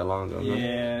Fran not that long ago. Huh?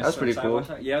 Yeah. That's so pretty cool.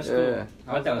 sidewalk- Yeah, that's Yeah. cool.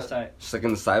 I thought that was tight. Just like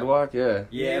in the sidewalk, yeah.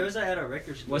 Yeah, it was at a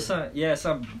record store. What's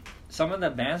some of the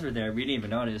bands were there. We didn't even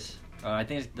notice. I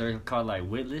think they're called like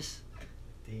Witless.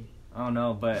 I don't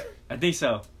know, but I think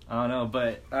so. I don't know,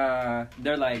 but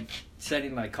they're like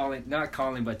setting like not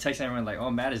calling, but texting everyone like, "Oh,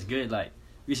 Matt is good. Like,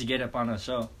 we should get up on a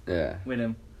show Yeah. with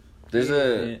him." There's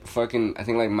Yeah. fucking, I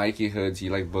think like Mikey Hoods, he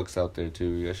like books out there too.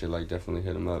 You guys should like definitely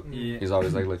hit him up. Yeah. He's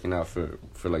always like looking out for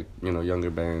like, you know, younger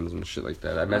bands and shit like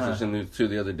that. I messaged him too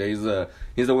the other day.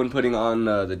 He's the one putting on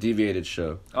the Deviated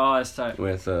show Oh, that's tight.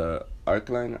 with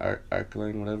Arcline,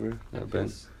 whatever. That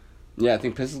band. Yeah, I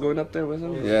think Piss is going up there with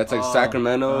him. Yeah, it's like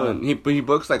Sacramento, and he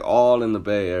books like all in the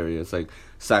Bay Area. It's like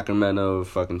Sacramento,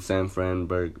 fucking San Fran,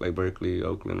 Berkeley,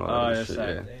 Oakland, all that that's shit.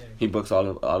 tight. Yeah, he books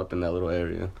all up in that little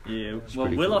area. Yeah. It's Well,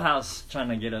 pretty Willow cool. House trying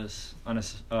to get us on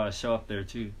a show up there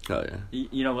too. Oh yeah,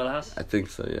 You know Willow House? I think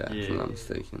so. Yeah, if I'm Yeah. not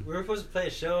mistaken. We were supposed to play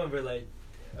a show and we're like,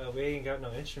 we ain't got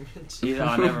no instruments. He's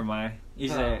oh, never mind.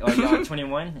 He's like, oh, y'all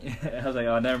 21? I was like,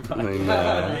 oh, never mind.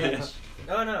 Nah.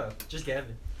 Oh no, just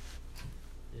Gavin.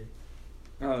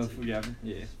 Oh, for Gavin.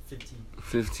 Yeah. 15.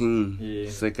 15. Yeah.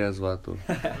 Sick as vato.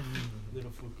 Little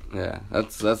fool. Yeah,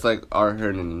 that's like our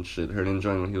Hernan and shit. Hernan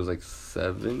joined when he was like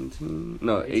 17.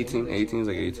 No, 18. 18. He's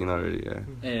like 18 already. Yeah.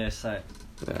 Yeah, it's tight.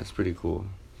 Yeah, it's pretty cool.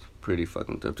 Pretty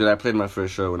fucking dope. Dude, I played my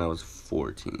first show when I was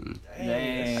 14.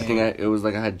 Dang. I think it was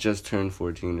like I had just turned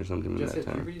 14 or something Just at hit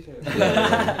that time. puberty.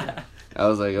 Yeah. I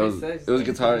was like, it was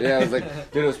guitar. Yeah, I was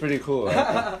like, dude, it was pretty cool.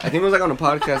 I think it was like on a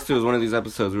podcast too. It was one of these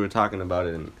episodes we were talking about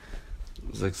it, and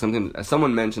it was like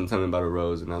someone mentioned something about a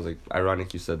Rose, and I was like,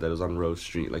 ironic you said that. It was on Rose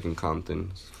Street, like in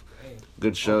Compton.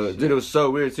 Good show. Dude, it was so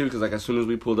weird too, because like as soon as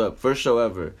we pulled up, first show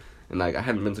ever, and like I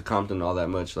hadn't been to Compton all that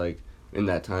much like in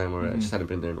that time, or I just hadn't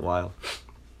been there in a while.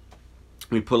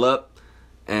 We pull up,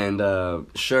 and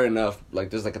sure enough, like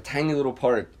there's like a tiny little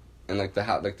park, and like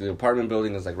the apartment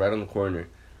building is like right on the corner.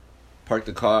 Park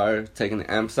the car, taking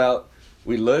the amps out.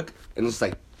 We look, and it's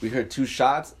like we heard 2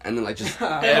 shots, and then like just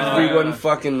everyone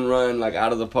fucking run like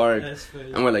out of the park, That's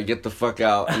funny. and we're like, get the fuck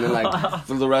out. And then like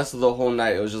for the rest of the whole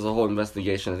night, it was just a whole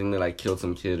investigation. I think they like killed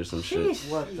some kid or some shit.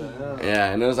 What the hell?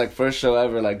 Yeah, and it was like first show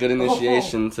ever, like good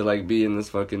initiation to like be in this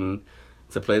fucking,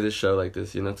 to play this show like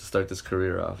this, you know, to start this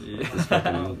career off, Yeah. like, this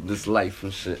fucking this life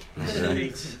and shit.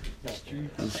 Streets.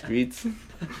 The streets.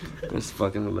 It's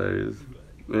fucking hilarious.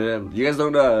 Yeah, you guys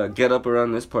don't get up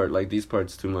around this part, like these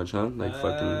parts too much, huh? Like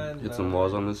fucking hit some no.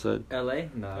 walls on this side. LA?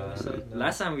 No.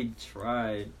 Last time we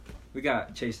tried, we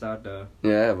got chased out though.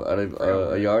 Yeah, out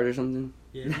of a yard or something.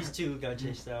 Yeah, these two got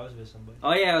chased out. I was with somebody.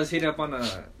 Oh yeah, I was hit up on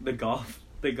the golf.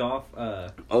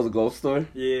 Oh, the golf store.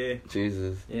 Yeah.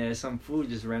 Jesus. Yeah, some fool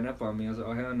just ran up on me. I was like,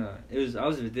 oh hell no. I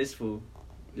was with this fool.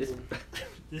 This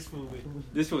fool.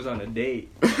 This fool was on a date.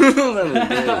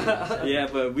 That's Yeah,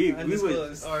 but we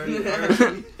Undisclosed.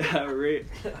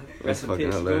 Rest in fucking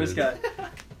peace. hilarious.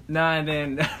 Nah, and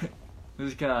then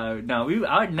this guy. No,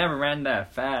 I never ran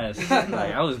that fast. Like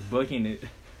I was booking it.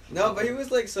 No, but he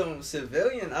was like some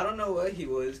civilian. I don't know what he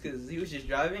was, because he was just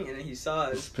driving and then he saw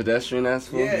us. pedestrian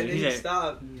asshole. Yeah, and then He's he like,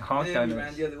 stopped. And honked then at he us.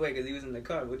 ran the other way because he was in the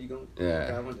car. What are you going to Yeah.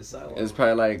 drive on the sidewalk? It's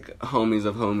probably like homies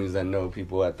of homies that know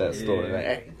people at that store. Yeah. Like,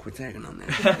 hey, quit tagging on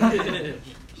that.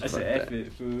 I said, F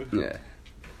it, fool. Yeah.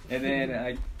 And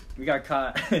then we got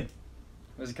caught.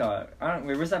 What's it called?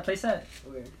 Wait, where's that place at?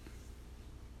 Where?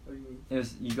 What do you mean? It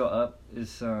was, you go up.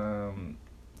 It's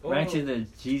right to the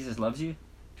Jesus Loves You.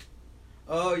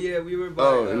 Oh, yeah, we were by...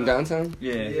 Oh, in downtown?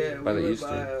 Yeah. Yeah, By we the were Eastern.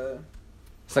 by...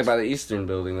 It's like by the Eastern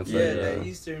building. It's Yeah, like, the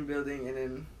Eastern building, and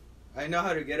then I know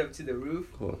how to get up to the roof,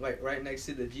 Cool. like right next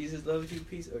to the Jesus Loves You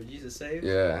piece, or Jesus Saves.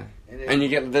 Yeah. And, then And you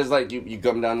get, there's like, you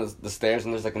come down the stairs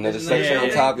and there's like another there's section another-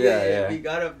 on top. Yeah, We yeah.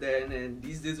 got up there, and then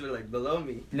these dudes were like below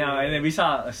me. No, and then we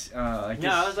saw like No,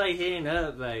 I was like hitting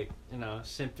up, like,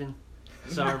 simping.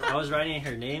 So I was writing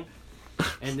her name,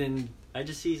 and then I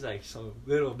just see like some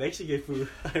little Mexican food.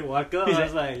 I walk up, I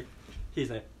was like, he's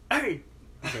like, hey!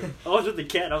 I was with the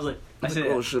cat, I was like, I said,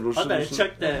 Oh shit, oh I was shit, about oh to shit.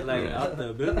 chuck that like Yeah. out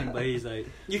the building, but he's like,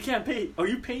 you can't pay. Are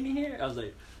you painting here? I was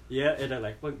like, yeah, and I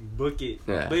like book it.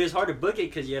 Yeah. But it was hard to book it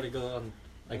because you had to go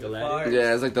Like a ladder.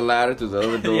 Yeah, it's like the ladder through the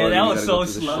other door. Yeah, that and you was gotta go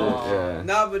so through the slow. shit, Yeah.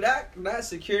 Nah, but that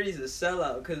security's a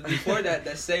sellout. Cause before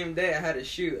that same day I had a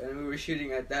shoot and we were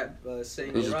shooting at that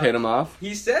same. You just garage. paid him off?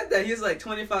 He said that he was like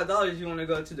 $25. You want to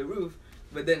go to the roof?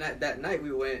 But then that night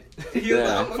we went. He was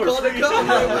like, I'm gonna call the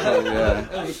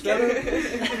cops.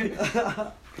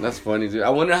 Yeah. That's funny, dude. I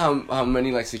wonder how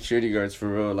many like security guards for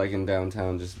real like in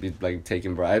downtown just be like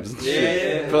taking bribes and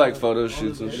shit for like photo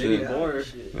shoots and shit.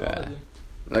 Yeah.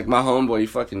 Like my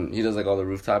homeboy, he does like all the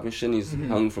rooftop and shit. And he's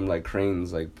hung from like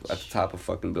cranes like at the top of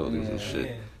fucking buildings and shit.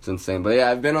 Yeah. It's insane. But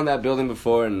yeah, I've been on that building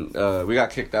before and we got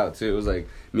kicked out too. It was like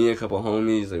me and a couple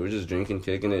homies, like we're just drinking,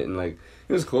 kicking it, and like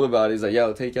he was cool about it. He's like,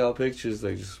 yo, take y'all pictures.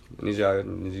 Like, just I need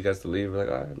you guys to leave. We're like,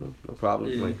 all right, no problem.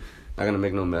 Yeah. Like, not gonna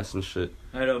make no mess and shit.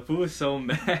 I know, food was so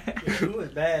mad. Food was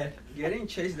bad. Getting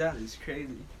chased down is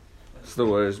crazy. It's the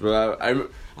worst, bro. I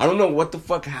don't know what the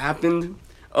fuck happened.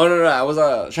 Oh no, I was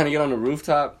trying to get on the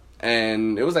rooftop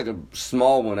and it was like a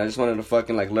small one. I just wanted to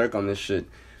fucking like lurk on this shit.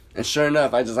 And sure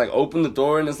enough, I just like opened the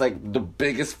door and it's like the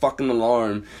biggest fucking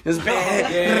alarm. It's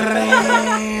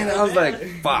bang. I was like,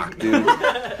 fuck, dude.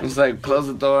 It's like close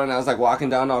the door and I was like walking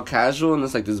down all casual and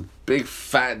it's like this big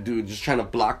fat dude just trying to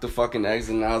block the fucking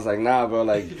exit and I was like, nah, bro,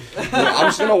 like I'm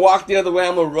just gonna walk the other way.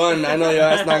 I'm gonna run. I know your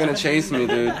ass not gonna chase me,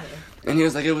 dude. And he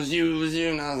was like, it was you.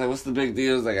 And I was like, what's the big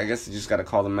deal? It's like, I guess you just gotta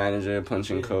call the manager,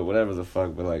 punch in code, whatever the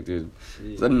fuck. But like, dude,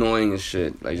 it's annoying as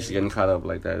shit. Like, just getting caught up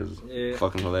like that is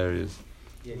fucking hilarious.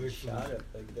 Getting shot up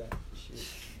like that. Shit.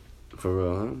 For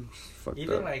real, huh? Fucked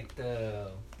Even up.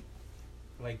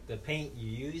 like the paint you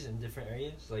use in different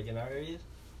areas, like in our areas,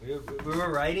 we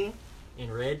were writing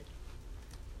in red,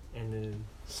 and then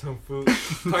some food.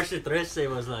 Parce Trece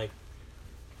was like,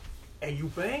 "Hey, you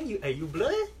bang? Hey, you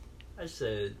blood?" I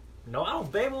said, "No, I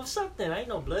don't bang. What's up then? I ain't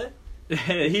no blood."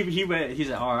 he went. He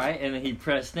said, "All right," and then he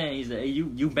pressed in. He said, "Hey,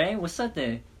 you bang? What's up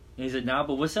then?" And he said, "Nah,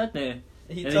 but what's up then?"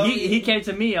 He came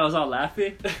to me. I was all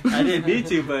laughing. I didn't mean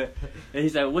to, but and he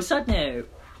said, "What's up then?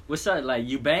 What's up? Like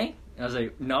you bang?" And I was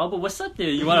like, "No, but what's up then?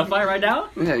 You want to fight right now?"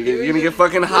 Yeah, you're gonna get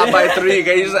fucking hot by 3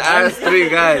 guys. You just asked 3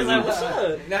 guys. Like, what's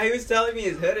up? Now he was telling me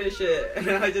his hood and shit, and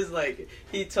I just like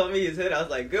he told me his hood. I was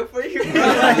like, "Good for you,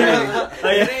 bro."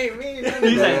 It ain't me.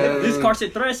 He's like, "This Parce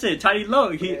Trece, Tiny Low."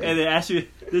 And then actually,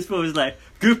 this fool was like,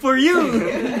 "Good for you."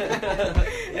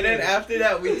 And then after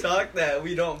that, we talked that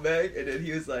we don't beg, and then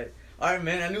he was like, "All right,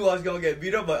 man, I knew I was gonna get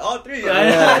beat up, but all 3 of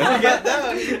y'all got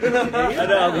down." I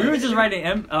know, we were just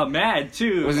writing mad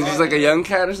too. Was it just like a young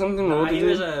cat or something? What He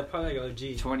was was it? probably like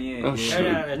OG. 28. Oh, yeah.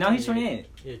 shit. No, he's 28.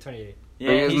 Yeah, 28.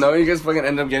 Yeah, You guys fucking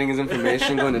end up getting his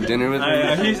information, going to dinner with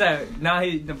him. he's like, but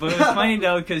it was funny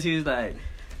though, because he was like,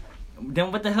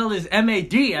 "Then what the hell is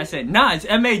MAD?" I said, "Nah, it's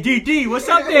MADD. What's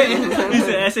up then?"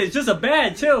 I said, "It's just a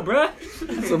bad, chill, bro."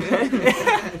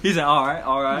 He said, all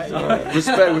right.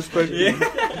 Respect.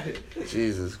 Yeah.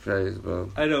 Jesus Christ,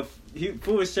 bro. I know.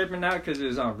 Fool was tripping out because it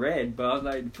was on red, but I was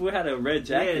like, Fool had a red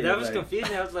jacket. Yeah, that was like,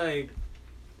 confusing. I was like,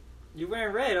 "You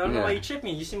wearing red? I don't know why you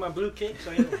tripping. You see my blue kick,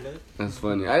 so I ain't no blood." That's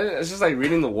funny. It's just like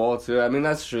reading the wall too. I mean,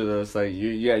 that's true though. It's like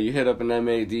you hit up an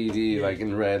MADD like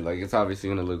in red, like it's obviously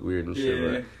gonna look weird and shit. Yeah.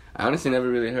 But I honestly never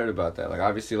really heard about that. Like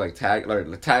obviously like tag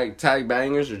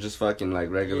bangers are just fucking like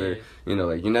regular. Yeah. You know,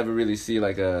 like you never really see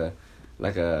like an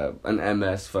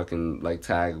MS fucking like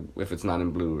tag if it's not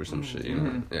in blue or some shit. You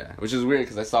know, yeah, which is weird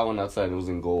because I saw one outside and it was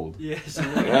in gold. Yes.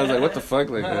 And I was like, what the fuck?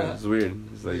 Like, it's weird.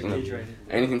 It's like, you know,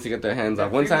 anything to get their hands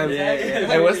off. One time,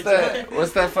 hey, what's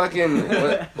that fucking,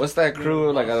 what's that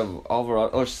crew, like, out of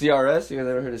Alvarado, or CRS? You guys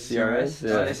ever heard of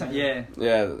CRS? Yeah.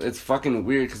 Yeah, it's fucking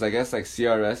weird, because I guess, like,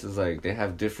 CRS is, like, they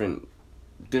have different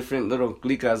little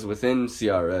clicas within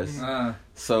CRS.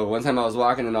 So, one time I was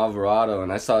walking in Alvarado,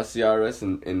 and I saw CRS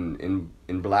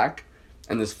in black,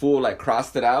 and this fool like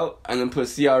crossed it out and then put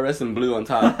CRS in blue on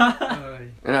top.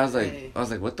 And I was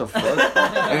like, what the fuck?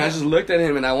 And I just looked at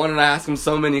him and I wanted to ask him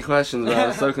so many questions, but I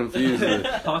was so confused.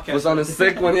 It was on a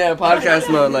sick one,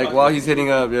 podcast mode, like while he's hitting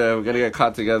up, we're gonna get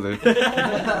caught together.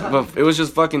 But it was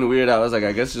just fucking weird. I was like,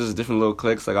 I guess just different little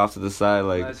clicks like off to the side,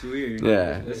 like. That's weird.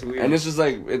 Yeah. That's weird. And it's just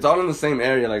like, it's all in the same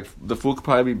area. Like the fool could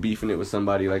probably be beefing it with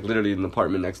somebody, like literally in the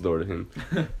apartment next door to him.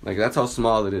 Like that's how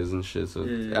small it is and shit. So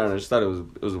Yeah. I don't know. I just thought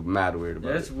it was mad weird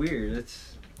about That's it. weird. That's.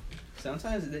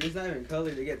 Sometimes it's not even color.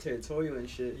 They get territorial and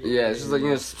shit. Yeah, it's just like, you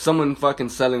know, someone fucking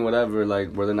selling whatever,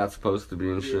 like, where they're not supposed to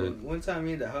be and Yeah, shit. one time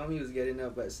me and the homie was getting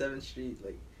up at 7th Street,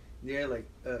 like, near, like,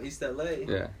 East LA.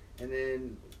 Yeah. And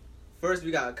then first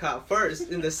we got caught first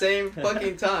in the same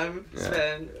fucking time Yeah.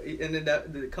 span, and then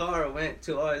the car went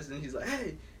to us, and he's like,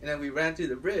 hey, and then we ran through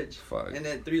the bridge, Fuck. and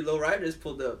then 3 lowriders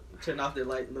pulled up, turned off their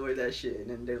light, lowered that shit, and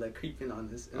then they're like creeping on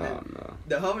us, and Oh then no.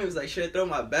 the homie was like, should I throw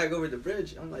my bag over the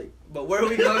bridge? I'm like, but where are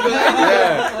we gonna go?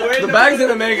 Yeah. Where The the- bag's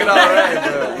gonna make it alright,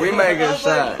 bro. We might I get was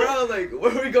shot. like, bro, like,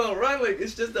 where are we gonna run? Like,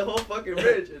 it's just the whole fucking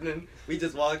bridge. And then we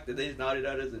just walked, and they just nodded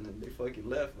at us, and then they fucking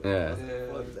left. Like, Yeah. I was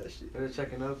like, fuck that shit. They're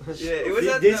checking up. Yeah, it was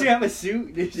at Did the- you have a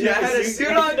suit? Did you Yeah, I have had a suit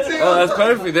on too. Oh, that's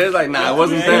perfect. They're like, nah, it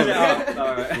wasn't them. Yeah,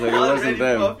 alright. Like, it I was wasn't ready for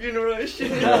them. a funeral and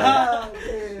shit. Yeah.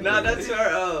 Nah, that's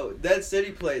where Dead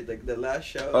City played, like the last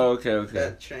show. Oh, okay.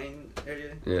 That train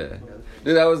area. Yeah.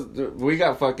 Dude, that was, we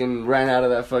got fucking ran out of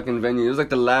that fucking venue. It was like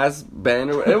the last band,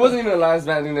 or it wasn't even the last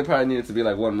band. I think they probably needed to be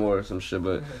like one more or some shit,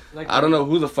 but Like, I don't know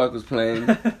who the fuck was playing.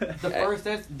 The first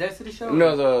Dead City show?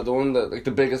 No, the one that, like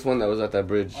the biggest one that was at that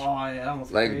bridge. Oh, yeah, that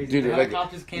was Like, crazy. dude, The like,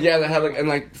 helicopters came yeah, through. they had like, and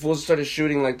like fools started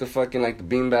shooting like the fucking like the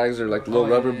beanbags or like the little Oh,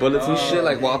 rubber yeah. bullets and Oh, shit,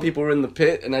 like yeah. while people were in the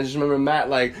pit. And I just remember Matt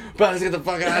like, bro, let's get the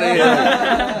fuck out of here.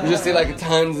 Like, you just see like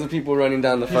tons of people running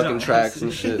down the fucking tracks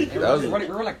and shit. And That was, we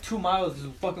were like 2 miles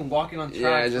just fucking walking on tracks.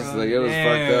 yeah, just bro. like it was Yeah.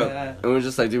 fucked up. Yeah. And we were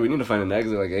just like, dude, we need to find an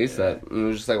exit like ASAP. And we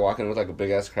were just like walking with like a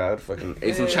big ass crowd, fucking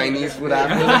ate some Yeah. Chinese food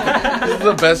after. Like, this is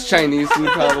the best Chinese food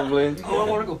probably. Oh, I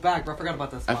want to go back, bro. I forgot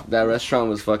about that spot. That restaurant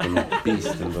was fucking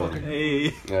beastin', bro.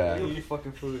 Hey. Yeah, Really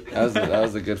fucking food. that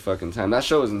was a good fucking time. That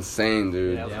show was insane,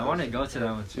 dude. Yeah. Yeah, I want to go to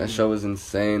that one too. That show was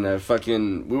insane.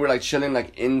 We were like chilling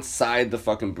like inside the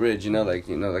fucking bridge, you know, like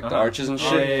the Uh-huh. arches and Oh,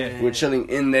 shit. yeah, yeah. We were chilling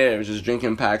in there, just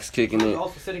drinking packs, kicking We're it.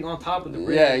 also sitting on top of the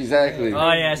bridge. Yeah, exactly.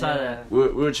 Oh yeah, I saw that. We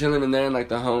were chilling in there, and like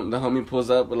the homie pulls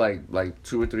up with like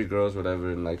 2 or 3 girls, whatever,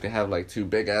 and like they have like 2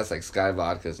 big ass like Sky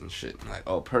vodkas and shit. I'm like,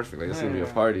 oh, perfect, like it's gonna be a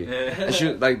party. Yeah. And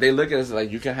she like they look at us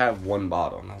like, you can have 1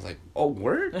 bottle, and I was like, oh,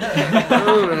 word.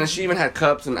 And then she even had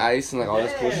cups and ice and like all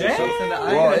this cool shit.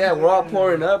 So we're all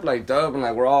pouring up like dub, and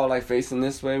like we're all like facing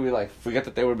this way. We like forget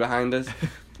that they were behind us.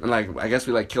 And like I guess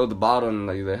we like killed the bottle, and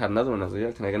like they had another one. I was like,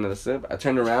 yeah, can I get another sip? I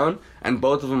turned around, and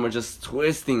both of them were just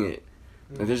twisting it.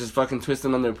 Like they're just fucking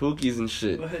twisting on their pookies and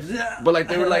shit. But like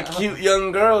they were like cute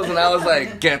young girls, and I was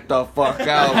like, get the fuck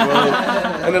out,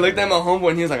 bro. And I looked at my homeboy,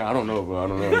 and he was like, I don't know, bro, I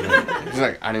don't know. He's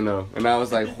like, I didn't know. And I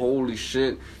was like, holy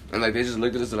shit. And like they just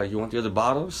looked at us, they're like, you want the other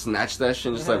bottle? Snatched that shit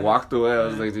and just like walked away. I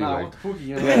was like, dude, Nah, I like, want the Pookie,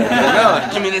 you know? yeah,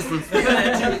 no, give me this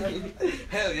instead.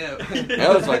 Hell yeah.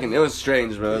 It was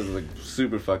strange, bro. It was like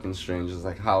super fucking strange. Just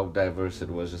like how diverse it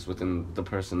was just within the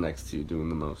person next to you doing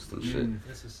the most and shit.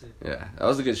 That's what's sick. Yeah, that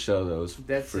was a good show though. It was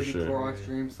Dead for City, sure. Clorox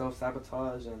Dream,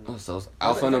 Self-Sabotage, and... Oh, so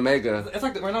Alpha and Omega. It's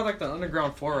like, we're not like the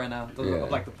underground 4 right now. Those, Yeah.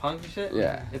 like the punk and shit.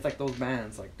 Yeah. It's like those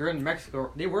bands. Like, they're in Mexico.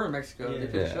 They were in Mexico. They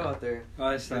did Yeah. a show out there. Oh,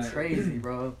 it's It's like, crazy,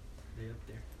 bro. They up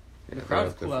there. The Yeah,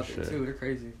 crowd's that was cool good out for there, sure. too. They're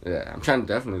crazy. Yeah, I'm trying to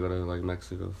definitely go to like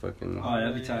Mexico. Fucking oh,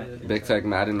 that'd be tight. Big Tech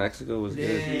Mad in Mexico was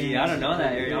good. Hey, I don't know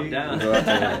that area. I'm down.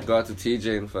 Go out to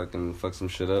TJ and fucking fuck some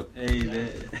shit up. Hey, man.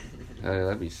 Hey,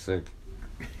 that'd be sick.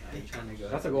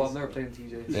 That's a goal. I've never played in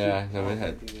TJ. Yeah, never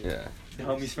had. Yeah. The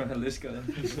homies from Jalisco.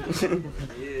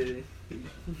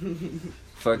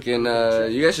 Fucking,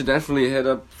 you guys should definitely hit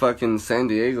up fucking San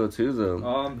Diego too, though.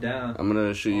 Oh, I'm down. I'm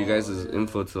gonna shoot you guys'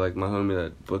 info to like my homie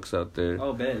that books out there.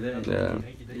 Oh, bet. Yeah.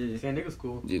 Yeah. San Diego's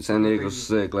cool. Dude, San Diego's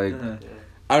sick. Like, Uh-huh.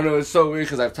 I don't know, it's so weird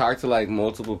because I've talked to like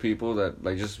multiple people that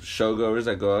like just showgoers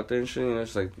that go out there and shit. You know,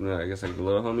 just like I guess like the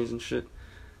little homies and shit.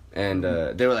 And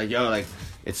they were like, yo, like,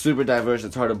 it's super diverse.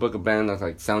 It's hard to book a band that,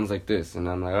 like, sounds like this. And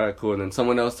I'm like, all right, cool. And then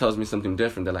someone else tells me something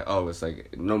different. They're like, oh, it's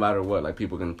like, no matter what, like,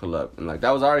 people can pull up. And, like, that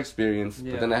was our experience.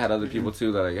 Yeah. But then I had other people,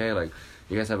 too, that, like, hey, like,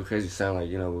 you guys have a crazy sound. Like,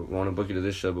 you know, we want to book you to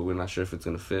this show, but we're not sure if it's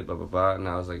going to fit, blah, blah, blah. And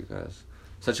I was like, guys,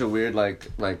 such a weird, like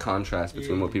contrast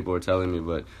between what people were telling me.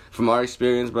 But from our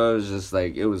experience, bro, it was just,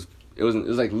 like, it was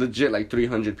like legit like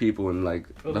 300 people in like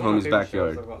the homie's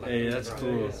backyard. Hey, that's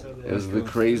cool. It was the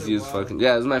craziest fucking.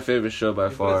 Yeah, it was my favorite show by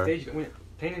far.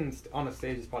 Painting on a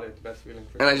stage is probably the best feeling.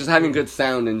 And like just having good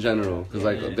sound in general, because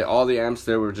like all the amps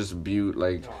there were just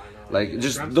like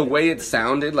just the way it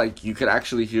sounded, like you could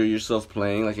actually hear yourself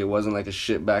playing. Like it wasn't like a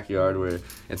shit backyard where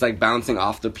it's like bouncing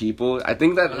off the people. I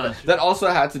think that also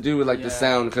had to do with like the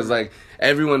sound, because like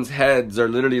everyone's heads are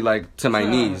literally like to my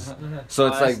knees, so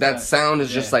it's like that sound is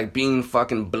just like being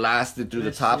fucking blasted through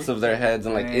the tops of their heads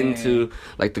and like into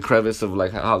like the crevice of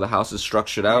like how the house is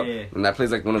structured out, and that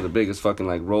plays like one of the biggest fucking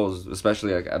like roles,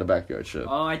 especially like at a backyard show.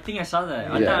 Oh, I think I saw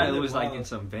that. I Yeah. thought it was like in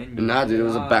some venue. Nah, dude, it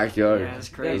was a backyard. Yeah, that's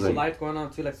There's crazy. like- lights going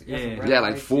on too, like Yeah,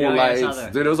 like full Yeah, I saw lights,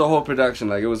 that. dude. It was a whole production.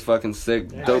 Like it was fucking sick,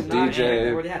 dope They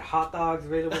DJ. already had hot dogs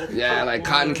available. Yeah, like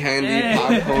cotton candy, Yeah.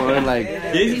 popcorn, like.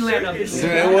 Disneyland up Dude,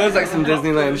 it was like some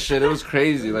Disneyland shit. It was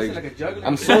crazy. Like, a juggler?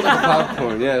 I'm sold at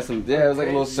popcorn. Yeah, it was like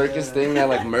a little circus thing. They had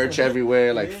like merch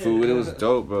everywhere, like food. It was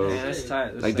dope, bro. Yeah, that's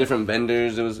tight. Like different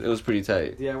vendors. It was pretty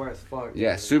tight. DIY as fuck.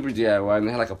 Yeah, super DIY. And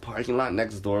they had like a parking lot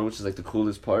next door, which is like the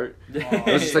coolest part. Oh.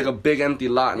 It was just like a big empty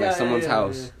lot in like someone's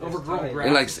house. Overgrown grass.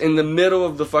 And like in the middle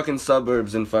of the fucking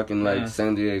suburbs in fucking like Yeah.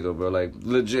 San Diego, bro. Like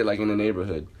legit, like in the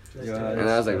neighborhood. Yeah, And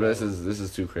I was like, bro, this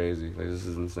is too crazy. Like this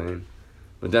is insane.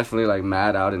 But definitely like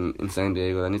mad out in San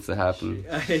Diego. That needs to happen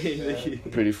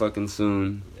pretty fucking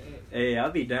soon. Hey,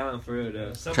 I'll be down for it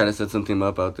though. Try to set something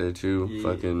up out there too. Yeah.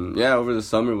 Fucking over the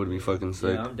summer would be fucking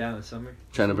sick. Yeah, I'm down in summer.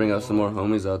 Trying to bring out some more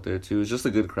homies out there too. It's just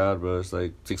a good crowd, bro. It's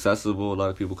like it's accessible. A lot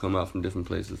of people come out from different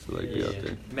places to like be out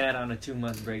there. Mad on a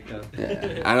 2-month break though.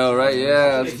 Yeah, I know, right?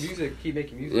 Yeah, Make music. Keep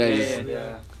making music. Yeah,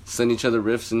 yeah. send each other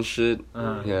riffs and shit.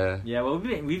 Yeah. Yeah, well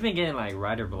we've been getting like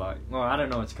writer block. Well, I don't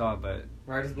know what it's called, but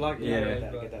Writer's block. Yeah. I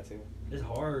get that too. It's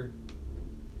hard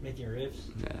making riffs.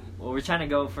 Yeah. well, we're trying to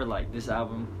go for like this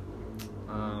album.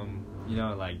 You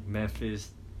know, like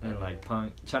Memphis and like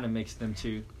punk. Trying to mix them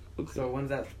two. So when's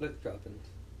that split dropping?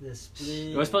 The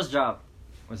split. It was supposed to drop.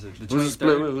 Was it the Who's the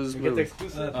split 23rd? with? Who's the You get the split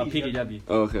with? exclusive. PDW.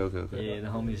 Oh, okay. Yeah, the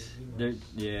homies. They're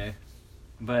yeah,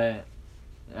 but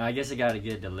I guess it got to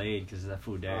get delayed because of that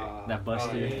fool there, that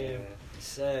Buster. yeah.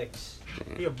 Sucks.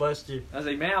 He a buster. I was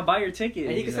like, man, I'll buy your ticket.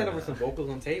 And you can He's send like, over some vocals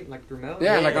on tape, like through mail.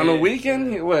 Yeah, like on the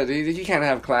weekend, he can't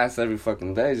have class every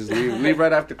fucking day. Just leave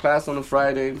right after class on a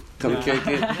Friday, come kick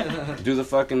it, do the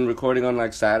fucking recording on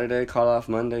like Saturday, call off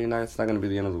Monday. It's not gonna be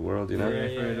the end of the world, you know.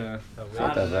 Yeah. It's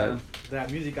not that bad.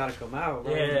 That music gotta come out,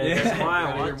 bro. Yeah, that's why I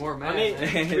Gotta hear want. more I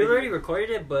mad. mean, we already recorded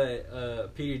it,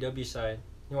 but PDW side,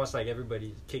 he wants like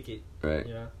everybody to kick it. Right.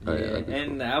 You know. Oh, yeah, Yeah, that'd be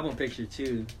and the album picture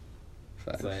too.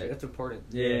 Facts. But It's important.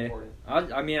 Yeah. Very important.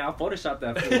 I mean, I'll Photoshop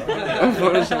that. I'm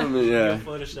photoshopping it, yeah.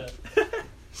 Photoshop.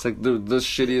 It's like the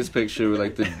shittiest picture with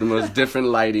like the most different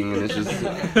lighting, and it's just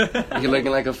you're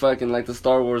looking like a fucking like the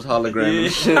Star Wars hologram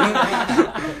and shit.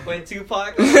 When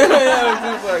Tupac.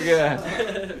 yeah.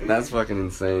 That's fucking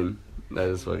insane. That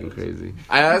is fucking crazy.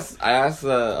 I asked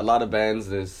a lot of bands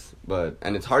this,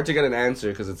 and it's hard to get an answer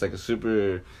because it's like a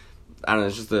super, I don't know,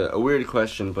 it's just a weird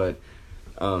question, but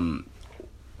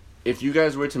if you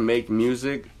guys were to make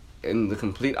music in the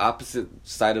complete opposite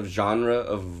side of genre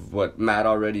of what Matt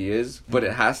already is, but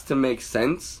it has to make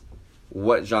sense,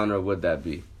 what genre would that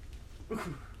be?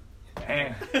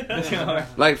 Damn.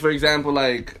 Like, for example,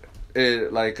 like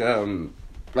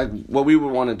what we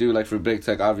would want to do, like for Big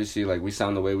Tech, obviously, like we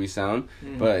sound the way we sound,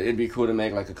 but it'd be cool to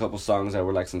make like a couple songs that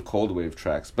were like some cold wave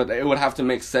tracks, but it would have to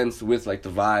make sense with like the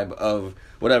vibe of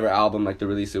whatever album, like the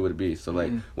release it would be. So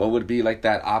like, what would be like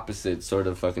that opposite sort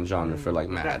of fucking genre for like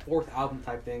Mad? That fourth album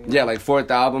type thing. Yeah, like fourth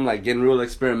album, like getting real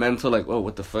experimental, like, oh,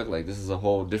 what the fuck, like this is a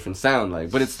whole different sound, like,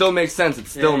 but it still makes sense.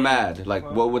 It's still Mad. Like,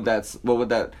 what would that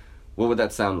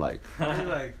sound like?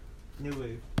 Like new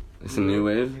wave. It's a new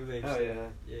wave. New wave. Oh yeah.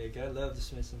 Yeah, gotta love the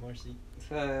Smiths and Marcy.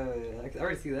 I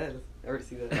already see that. I already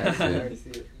see that. I see I it. already see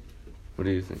it. What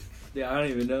do you think? Yeah, I don't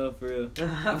even know for real.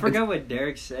 I forgot what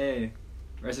Derek said.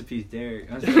 Recipes, Derek.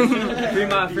 I was like, free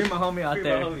my homie out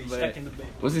there. Stuck in the bed.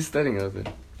 What's he studying out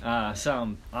there?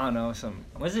 Some I don't know, some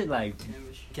was it like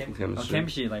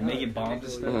chemistry, like making bombs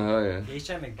and stuff. Oh yeah. Yeah, he's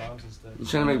trying to make bombs and stuff. You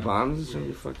trying to make bombs? It's gonna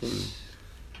be fucking.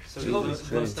 So Jesus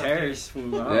Christ. Terrorist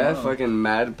food. I don't Yeah, know. fucking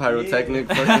mad pyrotechnic.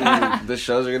 Fucking the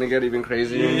shows are gonna get even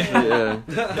crazier. And shit, yeah.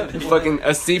 Fucking a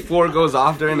C4 goes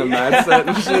off during the mad set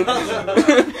and shit.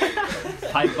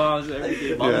 Pipe bombs,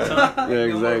 everything. Yeah, yeah,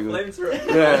 exactly.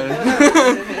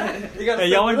 Yeah, Hey,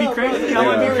 y'all wanna be crazy? Y'all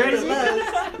wanna be crazy?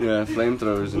 yeah,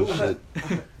 flamethrowers and shit.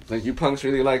 Like, you punks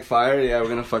really like fire? Yeah, we're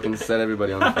gonna fucking set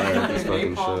everybody on fire at this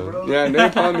fucking show. Yeah,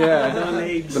 napalm, yeah.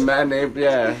 The mad nape,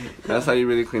 yeah. That's how you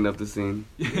really clean up the scene.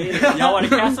 Y'all wanna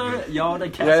cancel it? Y'all wanna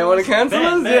cancel Yeah, you wanna us? cancel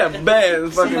us? Yeah,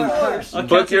 bet. Fucking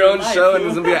book your own show and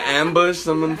there's gonna be an ambush.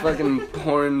 Someone fucking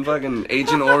pouring fucking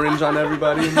Agent Orange on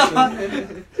everybody and shit.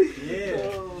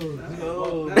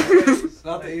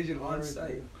 Not the Asian one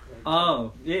site.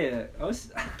 Oh, yeah.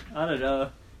 I don't know.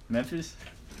 Memphis?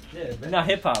 Yeah, No,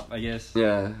 hip hop, I guess.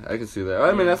 Yeah, I can see that.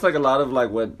 I mean, that's like a lot of like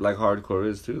what like hardcore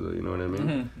is too, though. You know what I mean?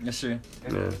 Mm-hmm. That's true. Yeah.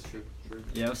 That's true.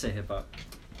 Yeah, I would say hip hop.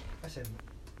 I said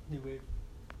new wave.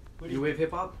 New wave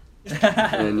hip hop.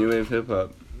 Yeah, new wave hip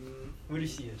hop. What do you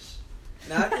see us?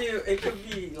 Now, it could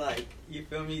be like, you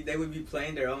feel me? They would be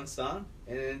playing their own song,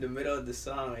 and in the middle of the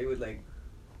song, it would like.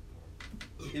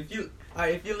 If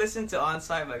you listen to On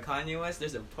Site by Kanye West,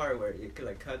 there's a part where it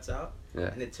like cuts out, Yeah.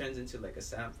 and it turns into like a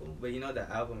sample. But you know that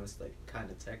album is like kind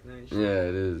of techno and shit. Yeah,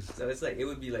 it is. So it's like it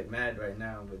would be like mad right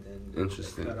now, but then it would,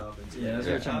 Interesting. like, cut off into Yeah, that's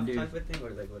like, what a I'm trying top to do. type of thing or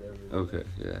like whatever. Okay,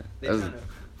 yeah. They That's trying to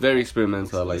very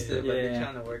experimental. I like Exclusive, that. but they're Yeah.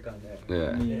 trying to work on that.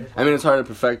 Yeah. Yeah. I mean, it's hard to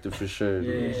perfect it for sure.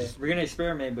 Yeah, It's just- we're gonna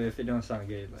experiment, but if it don't sound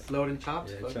good, like, Slowed and chopped.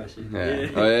 yeah, fuck trash it.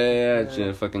 it. Yeah. Oh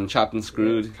yeah. Fucking chopped and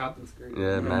screwed. Chopped and screwed.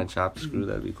 Yeah, Mhm. mad chopped screw.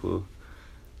 That'd be cool.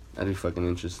 That'd be fucking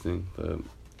interesting. But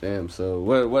damn. So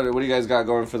what do you guys got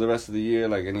going for the rest of the year?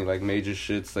 Like any like major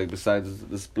shits like besides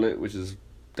the split, which is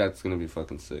that's gonna be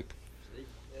fucking sick.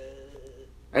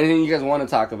 Anything you guys want to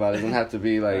talk about? It doesn't have to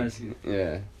be like Honestly.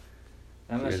 yeah.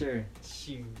 I'm not Good. sure.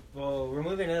 Shoot. Well, we're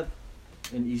moving up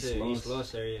In East to Los. East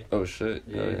Los area. Oh shit.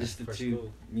 Yeah, Hell yeah. just the For two.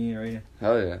 school. Me and Arena.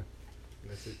 Hell yeah.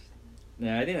 That's it.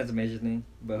 Yeah, I think that's a major thing.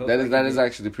 But That hopefully is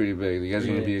actually pretty big. You guys are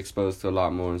gonna Yeah. be exposed to a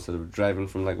lot more instead of driving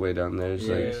from like way down there. It's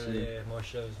Yeah. like Yeah, more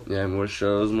shows. yeah, more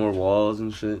shows, more walls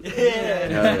and shit. Yeah.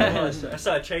 Yeah. I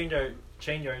saw a train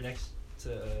yard next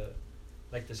to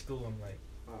like the school. I'm like,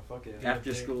 Oh, fuck yeah.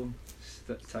 after school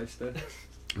type stuff.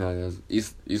 No, guys,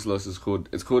 East Los is cool.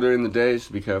 It's cool during the day.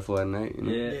 Just be careful at night. You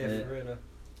know? Yeah. yeah, for real. though.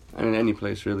 I mean, any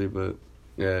place really, but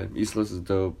yeah, East Los is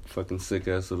dope. Fucking sick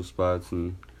ass little spots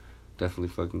and definitely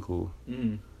fucking cool.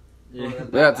 Mm. Yeah, Yeah.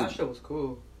 Yeah, that show was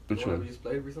cool. Which The one one? we just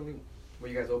played recently, where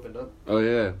you guys opened up. Oh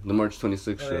yeah, the March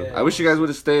 26th Oh, show. yeah. I wish you guys would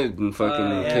have stayed and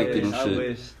fucking Yeah, kicked it and I shit.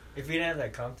 wish. If we didn't have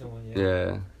that Compton one,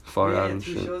 Yeah, far yeah, out and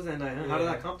two shit. shows that night. Huh? How did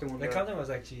that Compton one The go? Compton was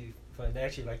actually fun. They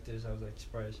actually liked this. I was like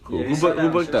surprised. Cool. Yeah, who, we saw booked, that who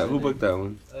on booked that? shows Who that booked that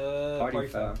one? Party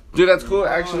foul. Dude, that's cool. Oh,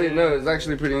 Actually, yeah. no, it's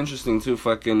actually pretty interesting too.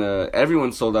 Fucking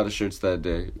everyone sold out of shirts that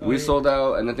day. Oh, We yeah. sold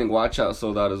out, and I think Watch Out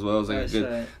sold out as well. It was like That's,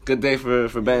 a good day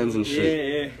for bands and shit.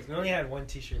 Yeah, yeah. We only had one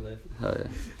T-shirt left. Hell yeah.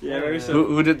 Yeah, very so.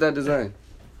 Who did that design?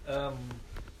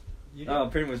 You Oh,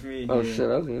 pretty much me. Oh yeah. shit.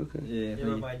 Okay. Yeah, yeah, me.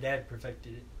 but my dad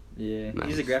perfected it. Yeah, Nice.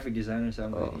 he's a graphic designer, so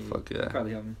I'm Oh, like, fuck he yeah.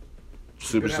 probably help me.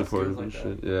 Super Good have supportive skills and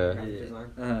like shit. that. Yeah. Graphic Yeah.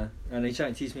 design. And they try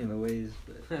to teach me the ways.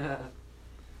 But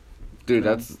Dude,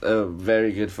 that's a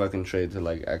very good fucking trade to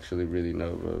like actually really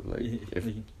know, bro. Like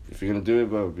if you're gonna do it,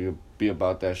 bro, be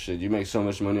about that shit. You make so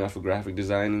much money off of graphic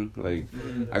designing. Like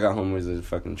I got homeboys that are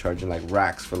fucking charging like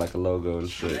racks for like a logo and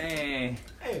shit. Dang.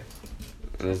 Hey.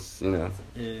 And it's yeah.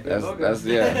 Yeah. That's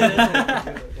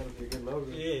yeah. Gotta be a good logo.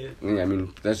 Yeah. Yeah, I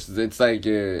mean it's like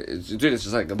it's just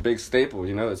like a big staple,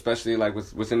 you know, especially like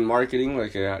within marketing,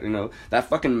 like that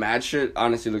fucking mad shit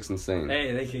honestly looks insane.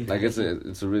 Hey, they can. Like it's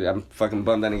a really I'm fucking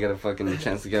bummed I didn't get a fucking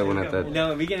chance to get one at that.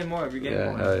 No, we getting more. We getting Yeah,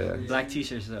 more. hell yeah. Black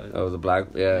T-shirts though. Oh, the black,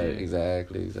 yeah, Yeah.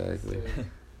 exactly.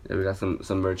 Yeah, we got some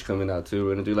merch coming out too.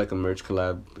 We're gonna do like a merch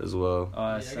collab as well. Oh,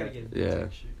 I that's gotta sick. get a Yeah.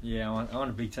 big shirt. Yeah, I want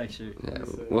a big tech shirt. Yeah, Yes,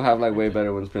 sir. we'll have like way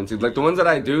better ones printed. Like the ones that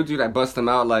I do, dude, I bust them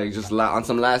out like just on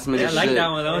some last minute Yeah, I like shit. that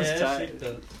one. That one's Yeah, tight. shit,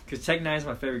 though. Cause Tech 9 is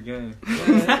my favorite gun.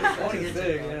 That's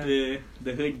sick, yeah. Yeah,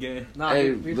 the hood gun. Nah,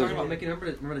 Hey, we were the- talking about making.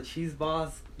 Remember the Cheese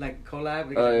Balls like collab?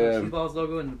 We Oh, got the yeah. Cheese Balls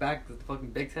logo in the back, the fucking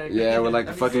big tag. Yeah, with like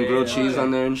the That'd be fucking sick. grilled Yeah. cheese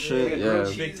on there and Yeah, shit. grilled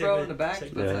Yeah, cheese, bro, in the back. Check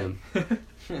yeah. That's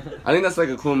I think that's like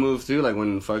a cool move too. Like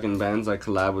when fucking bands like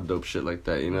collab with dope shit like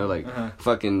that, you know, like Uh-huh.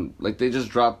 fucking like they just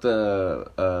dropped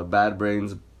the Bad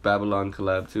Brains Babylon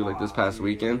collab too, like this past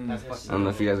weekend. That's I fucking don't know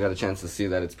if you guys got a chance to see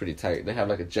that. It's pretty tight. They have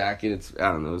like a jacket. It's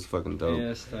I don't know. It's fucking dope. Yeah,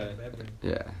 it's tight.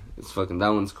 Yeah, it's fucking that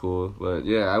one's cool. But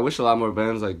yeah, I wish a lot more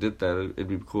bands like did that. It'd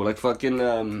be cool. Like fucking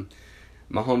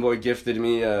my homeboy gifted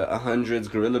me a Hundreds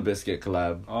Gorilla Biscuit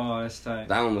collab. Oh, that's tight.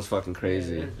 That one was fucking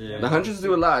crazy. Yeah. The Hundreds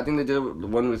do a lot. I think they did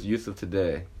one with Youth of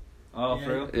Today. Oh, Yeah.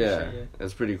 for real? Yeah, Yeah.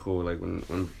 it's pretty cool. Like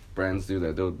when brands do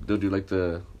that, they'll do like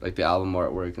the album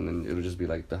artwork, and then it'll just be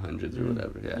like the Hundreds or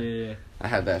whatever. Yeah. Yeah. I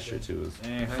had that shit too. It was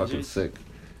Hey, fucking 100s? sick.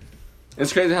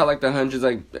 It's crazy how like the Hundreds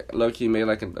like low key made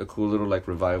like a cool little like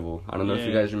revival. I don't know if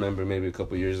you Yeah. guys remember maybe a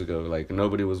couple years ago, like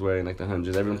nobody was wearing like the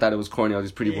Hundreds. Everyone thought it was corny. All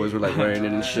these pretty boys were like wearing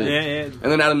it and shit. Yeah, yeah. And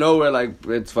then out of nowhere, like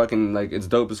it's fucking like it's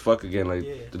dope as fuck again. Like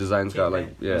Yeah. the designs got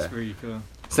like That's yeah. pretty cool.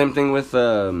 Same thing with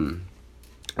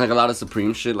like a lot of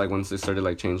Supreme shit. Like once they started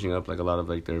like changing up like a lot of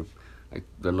like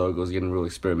their logos getting real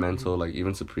experimental. Like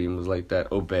even Supreme was like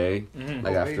that. Obey. Mm-hmm.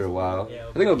 Like after a while, Yeah,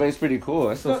 I think Obey's pretty cool.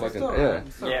 I still fucking yeah.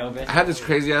 Yeah, Obey. I had this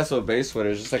crazy ass Obey sweater.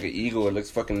 It's just like an eagle. It looks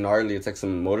fucking gnarly. It's like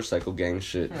some motorcycle gang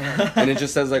shit. And it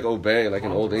just says like Obey, like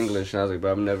in old English. And I was like,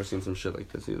 bro, I've never seen some shit like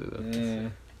this either though. Yeah.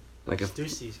 Like a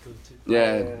Stussy is cool too.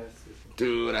 yeah,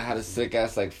 dude, I had a sick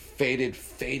ass like faded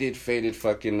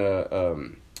fucking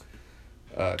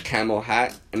camel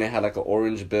hat, and it had like an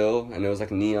orange bill, and it was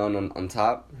like neon on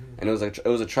top, and it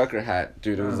was a trucker hat,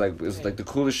 dude. It was like the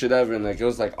coolest shit ever, and like it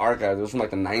was like archives. It was from like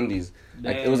the 90s.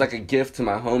 Like it was like a gift to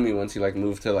my homie once he like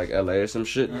moved to like LA or some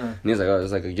shit, and he was like, oh,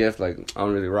 it's like a gift. Like I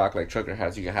don't really rock like trucker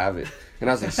hats. You can have it. And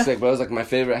I was like sick, but it was like my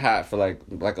favorite hat for like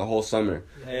a whole summer.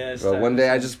 Yeah, it's Bro, tight. one day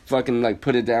I just fucking like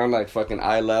put it down like fucking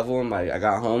eye level, and I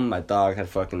got home, my dog had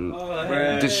fucking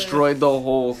Bruh. destroyed the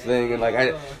whole thing, and like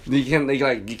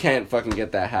you can't fucking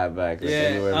get that hat back. Like, Yeah,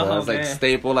 anywhere. It was like man.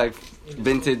 staple, like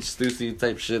vintage Stussy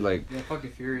type shit. Like, Yeah,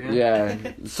 fucking Fury. yeah,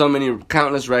 so many,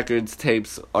 countless records,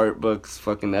 tapes, art books,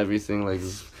 fucking everything. Like,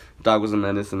 this dog was a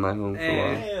menace in my home for a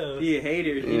while. Hell. He a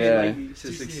hater. He Yeah. didn't like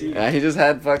to succeed. Yeah, he just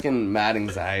had fucking mad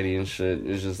anxiety and shit. It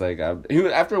was just like,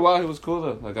 after a while, he was cool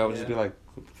though. Like, I would just be like,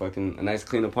 fucking a nice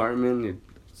clean apartment,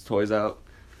 his toys out,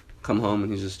 come home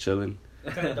and he's just chilling.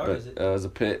 What kind of dog But is it? it was a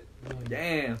pit.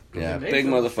 Damn. Yeah, Is it big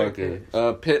mixed or straight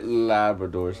motherfucker. Pit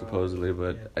Labrador supposedly,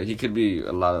 but he could be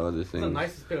a lot of other It's the things.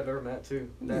 nicest pit I've ever met too.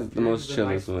 He's the most Fury's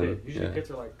chillest nicest one, pit. Usually yeah.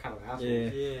 pits are like kind of assholes. Yeah.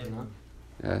 Yeah. You know?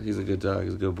 Yeah, he's a good dog.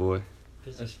 He's a good boy.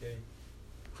 Piss is scary.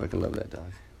 Fucking love that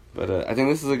dog. But I think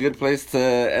this is a good place to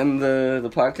end the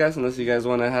podcast, unless you guys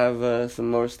want to have some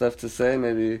more stuff to say.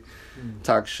 Maybe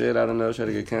talk shit. I don't know. Try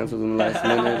to get canceled in the last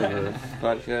minute of the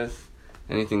podcast.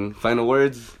 Anything? Final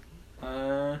words?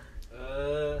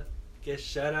 Guess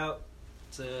shout out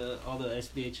to all the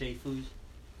SBHA foods.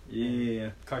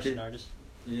 Yeah. Carson artists.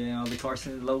 Yeah, all the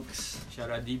Carson Lokes. Shout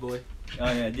out D-Boy.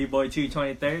 Oh yeah, D-Boy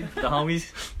 223rd. The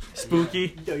homies. Spooky.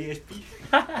 WSP.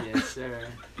 Yes, sir.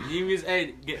 Genius,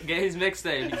 hey, get his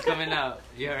mixtape. He's coming out.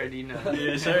 You already know.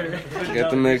 Yes, sir.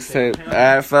 Get the mixtape.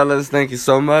 Alright, fellas. Thank you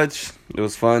so much. It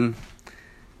was fun.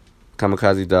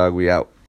 Kamikaze Dog, we out.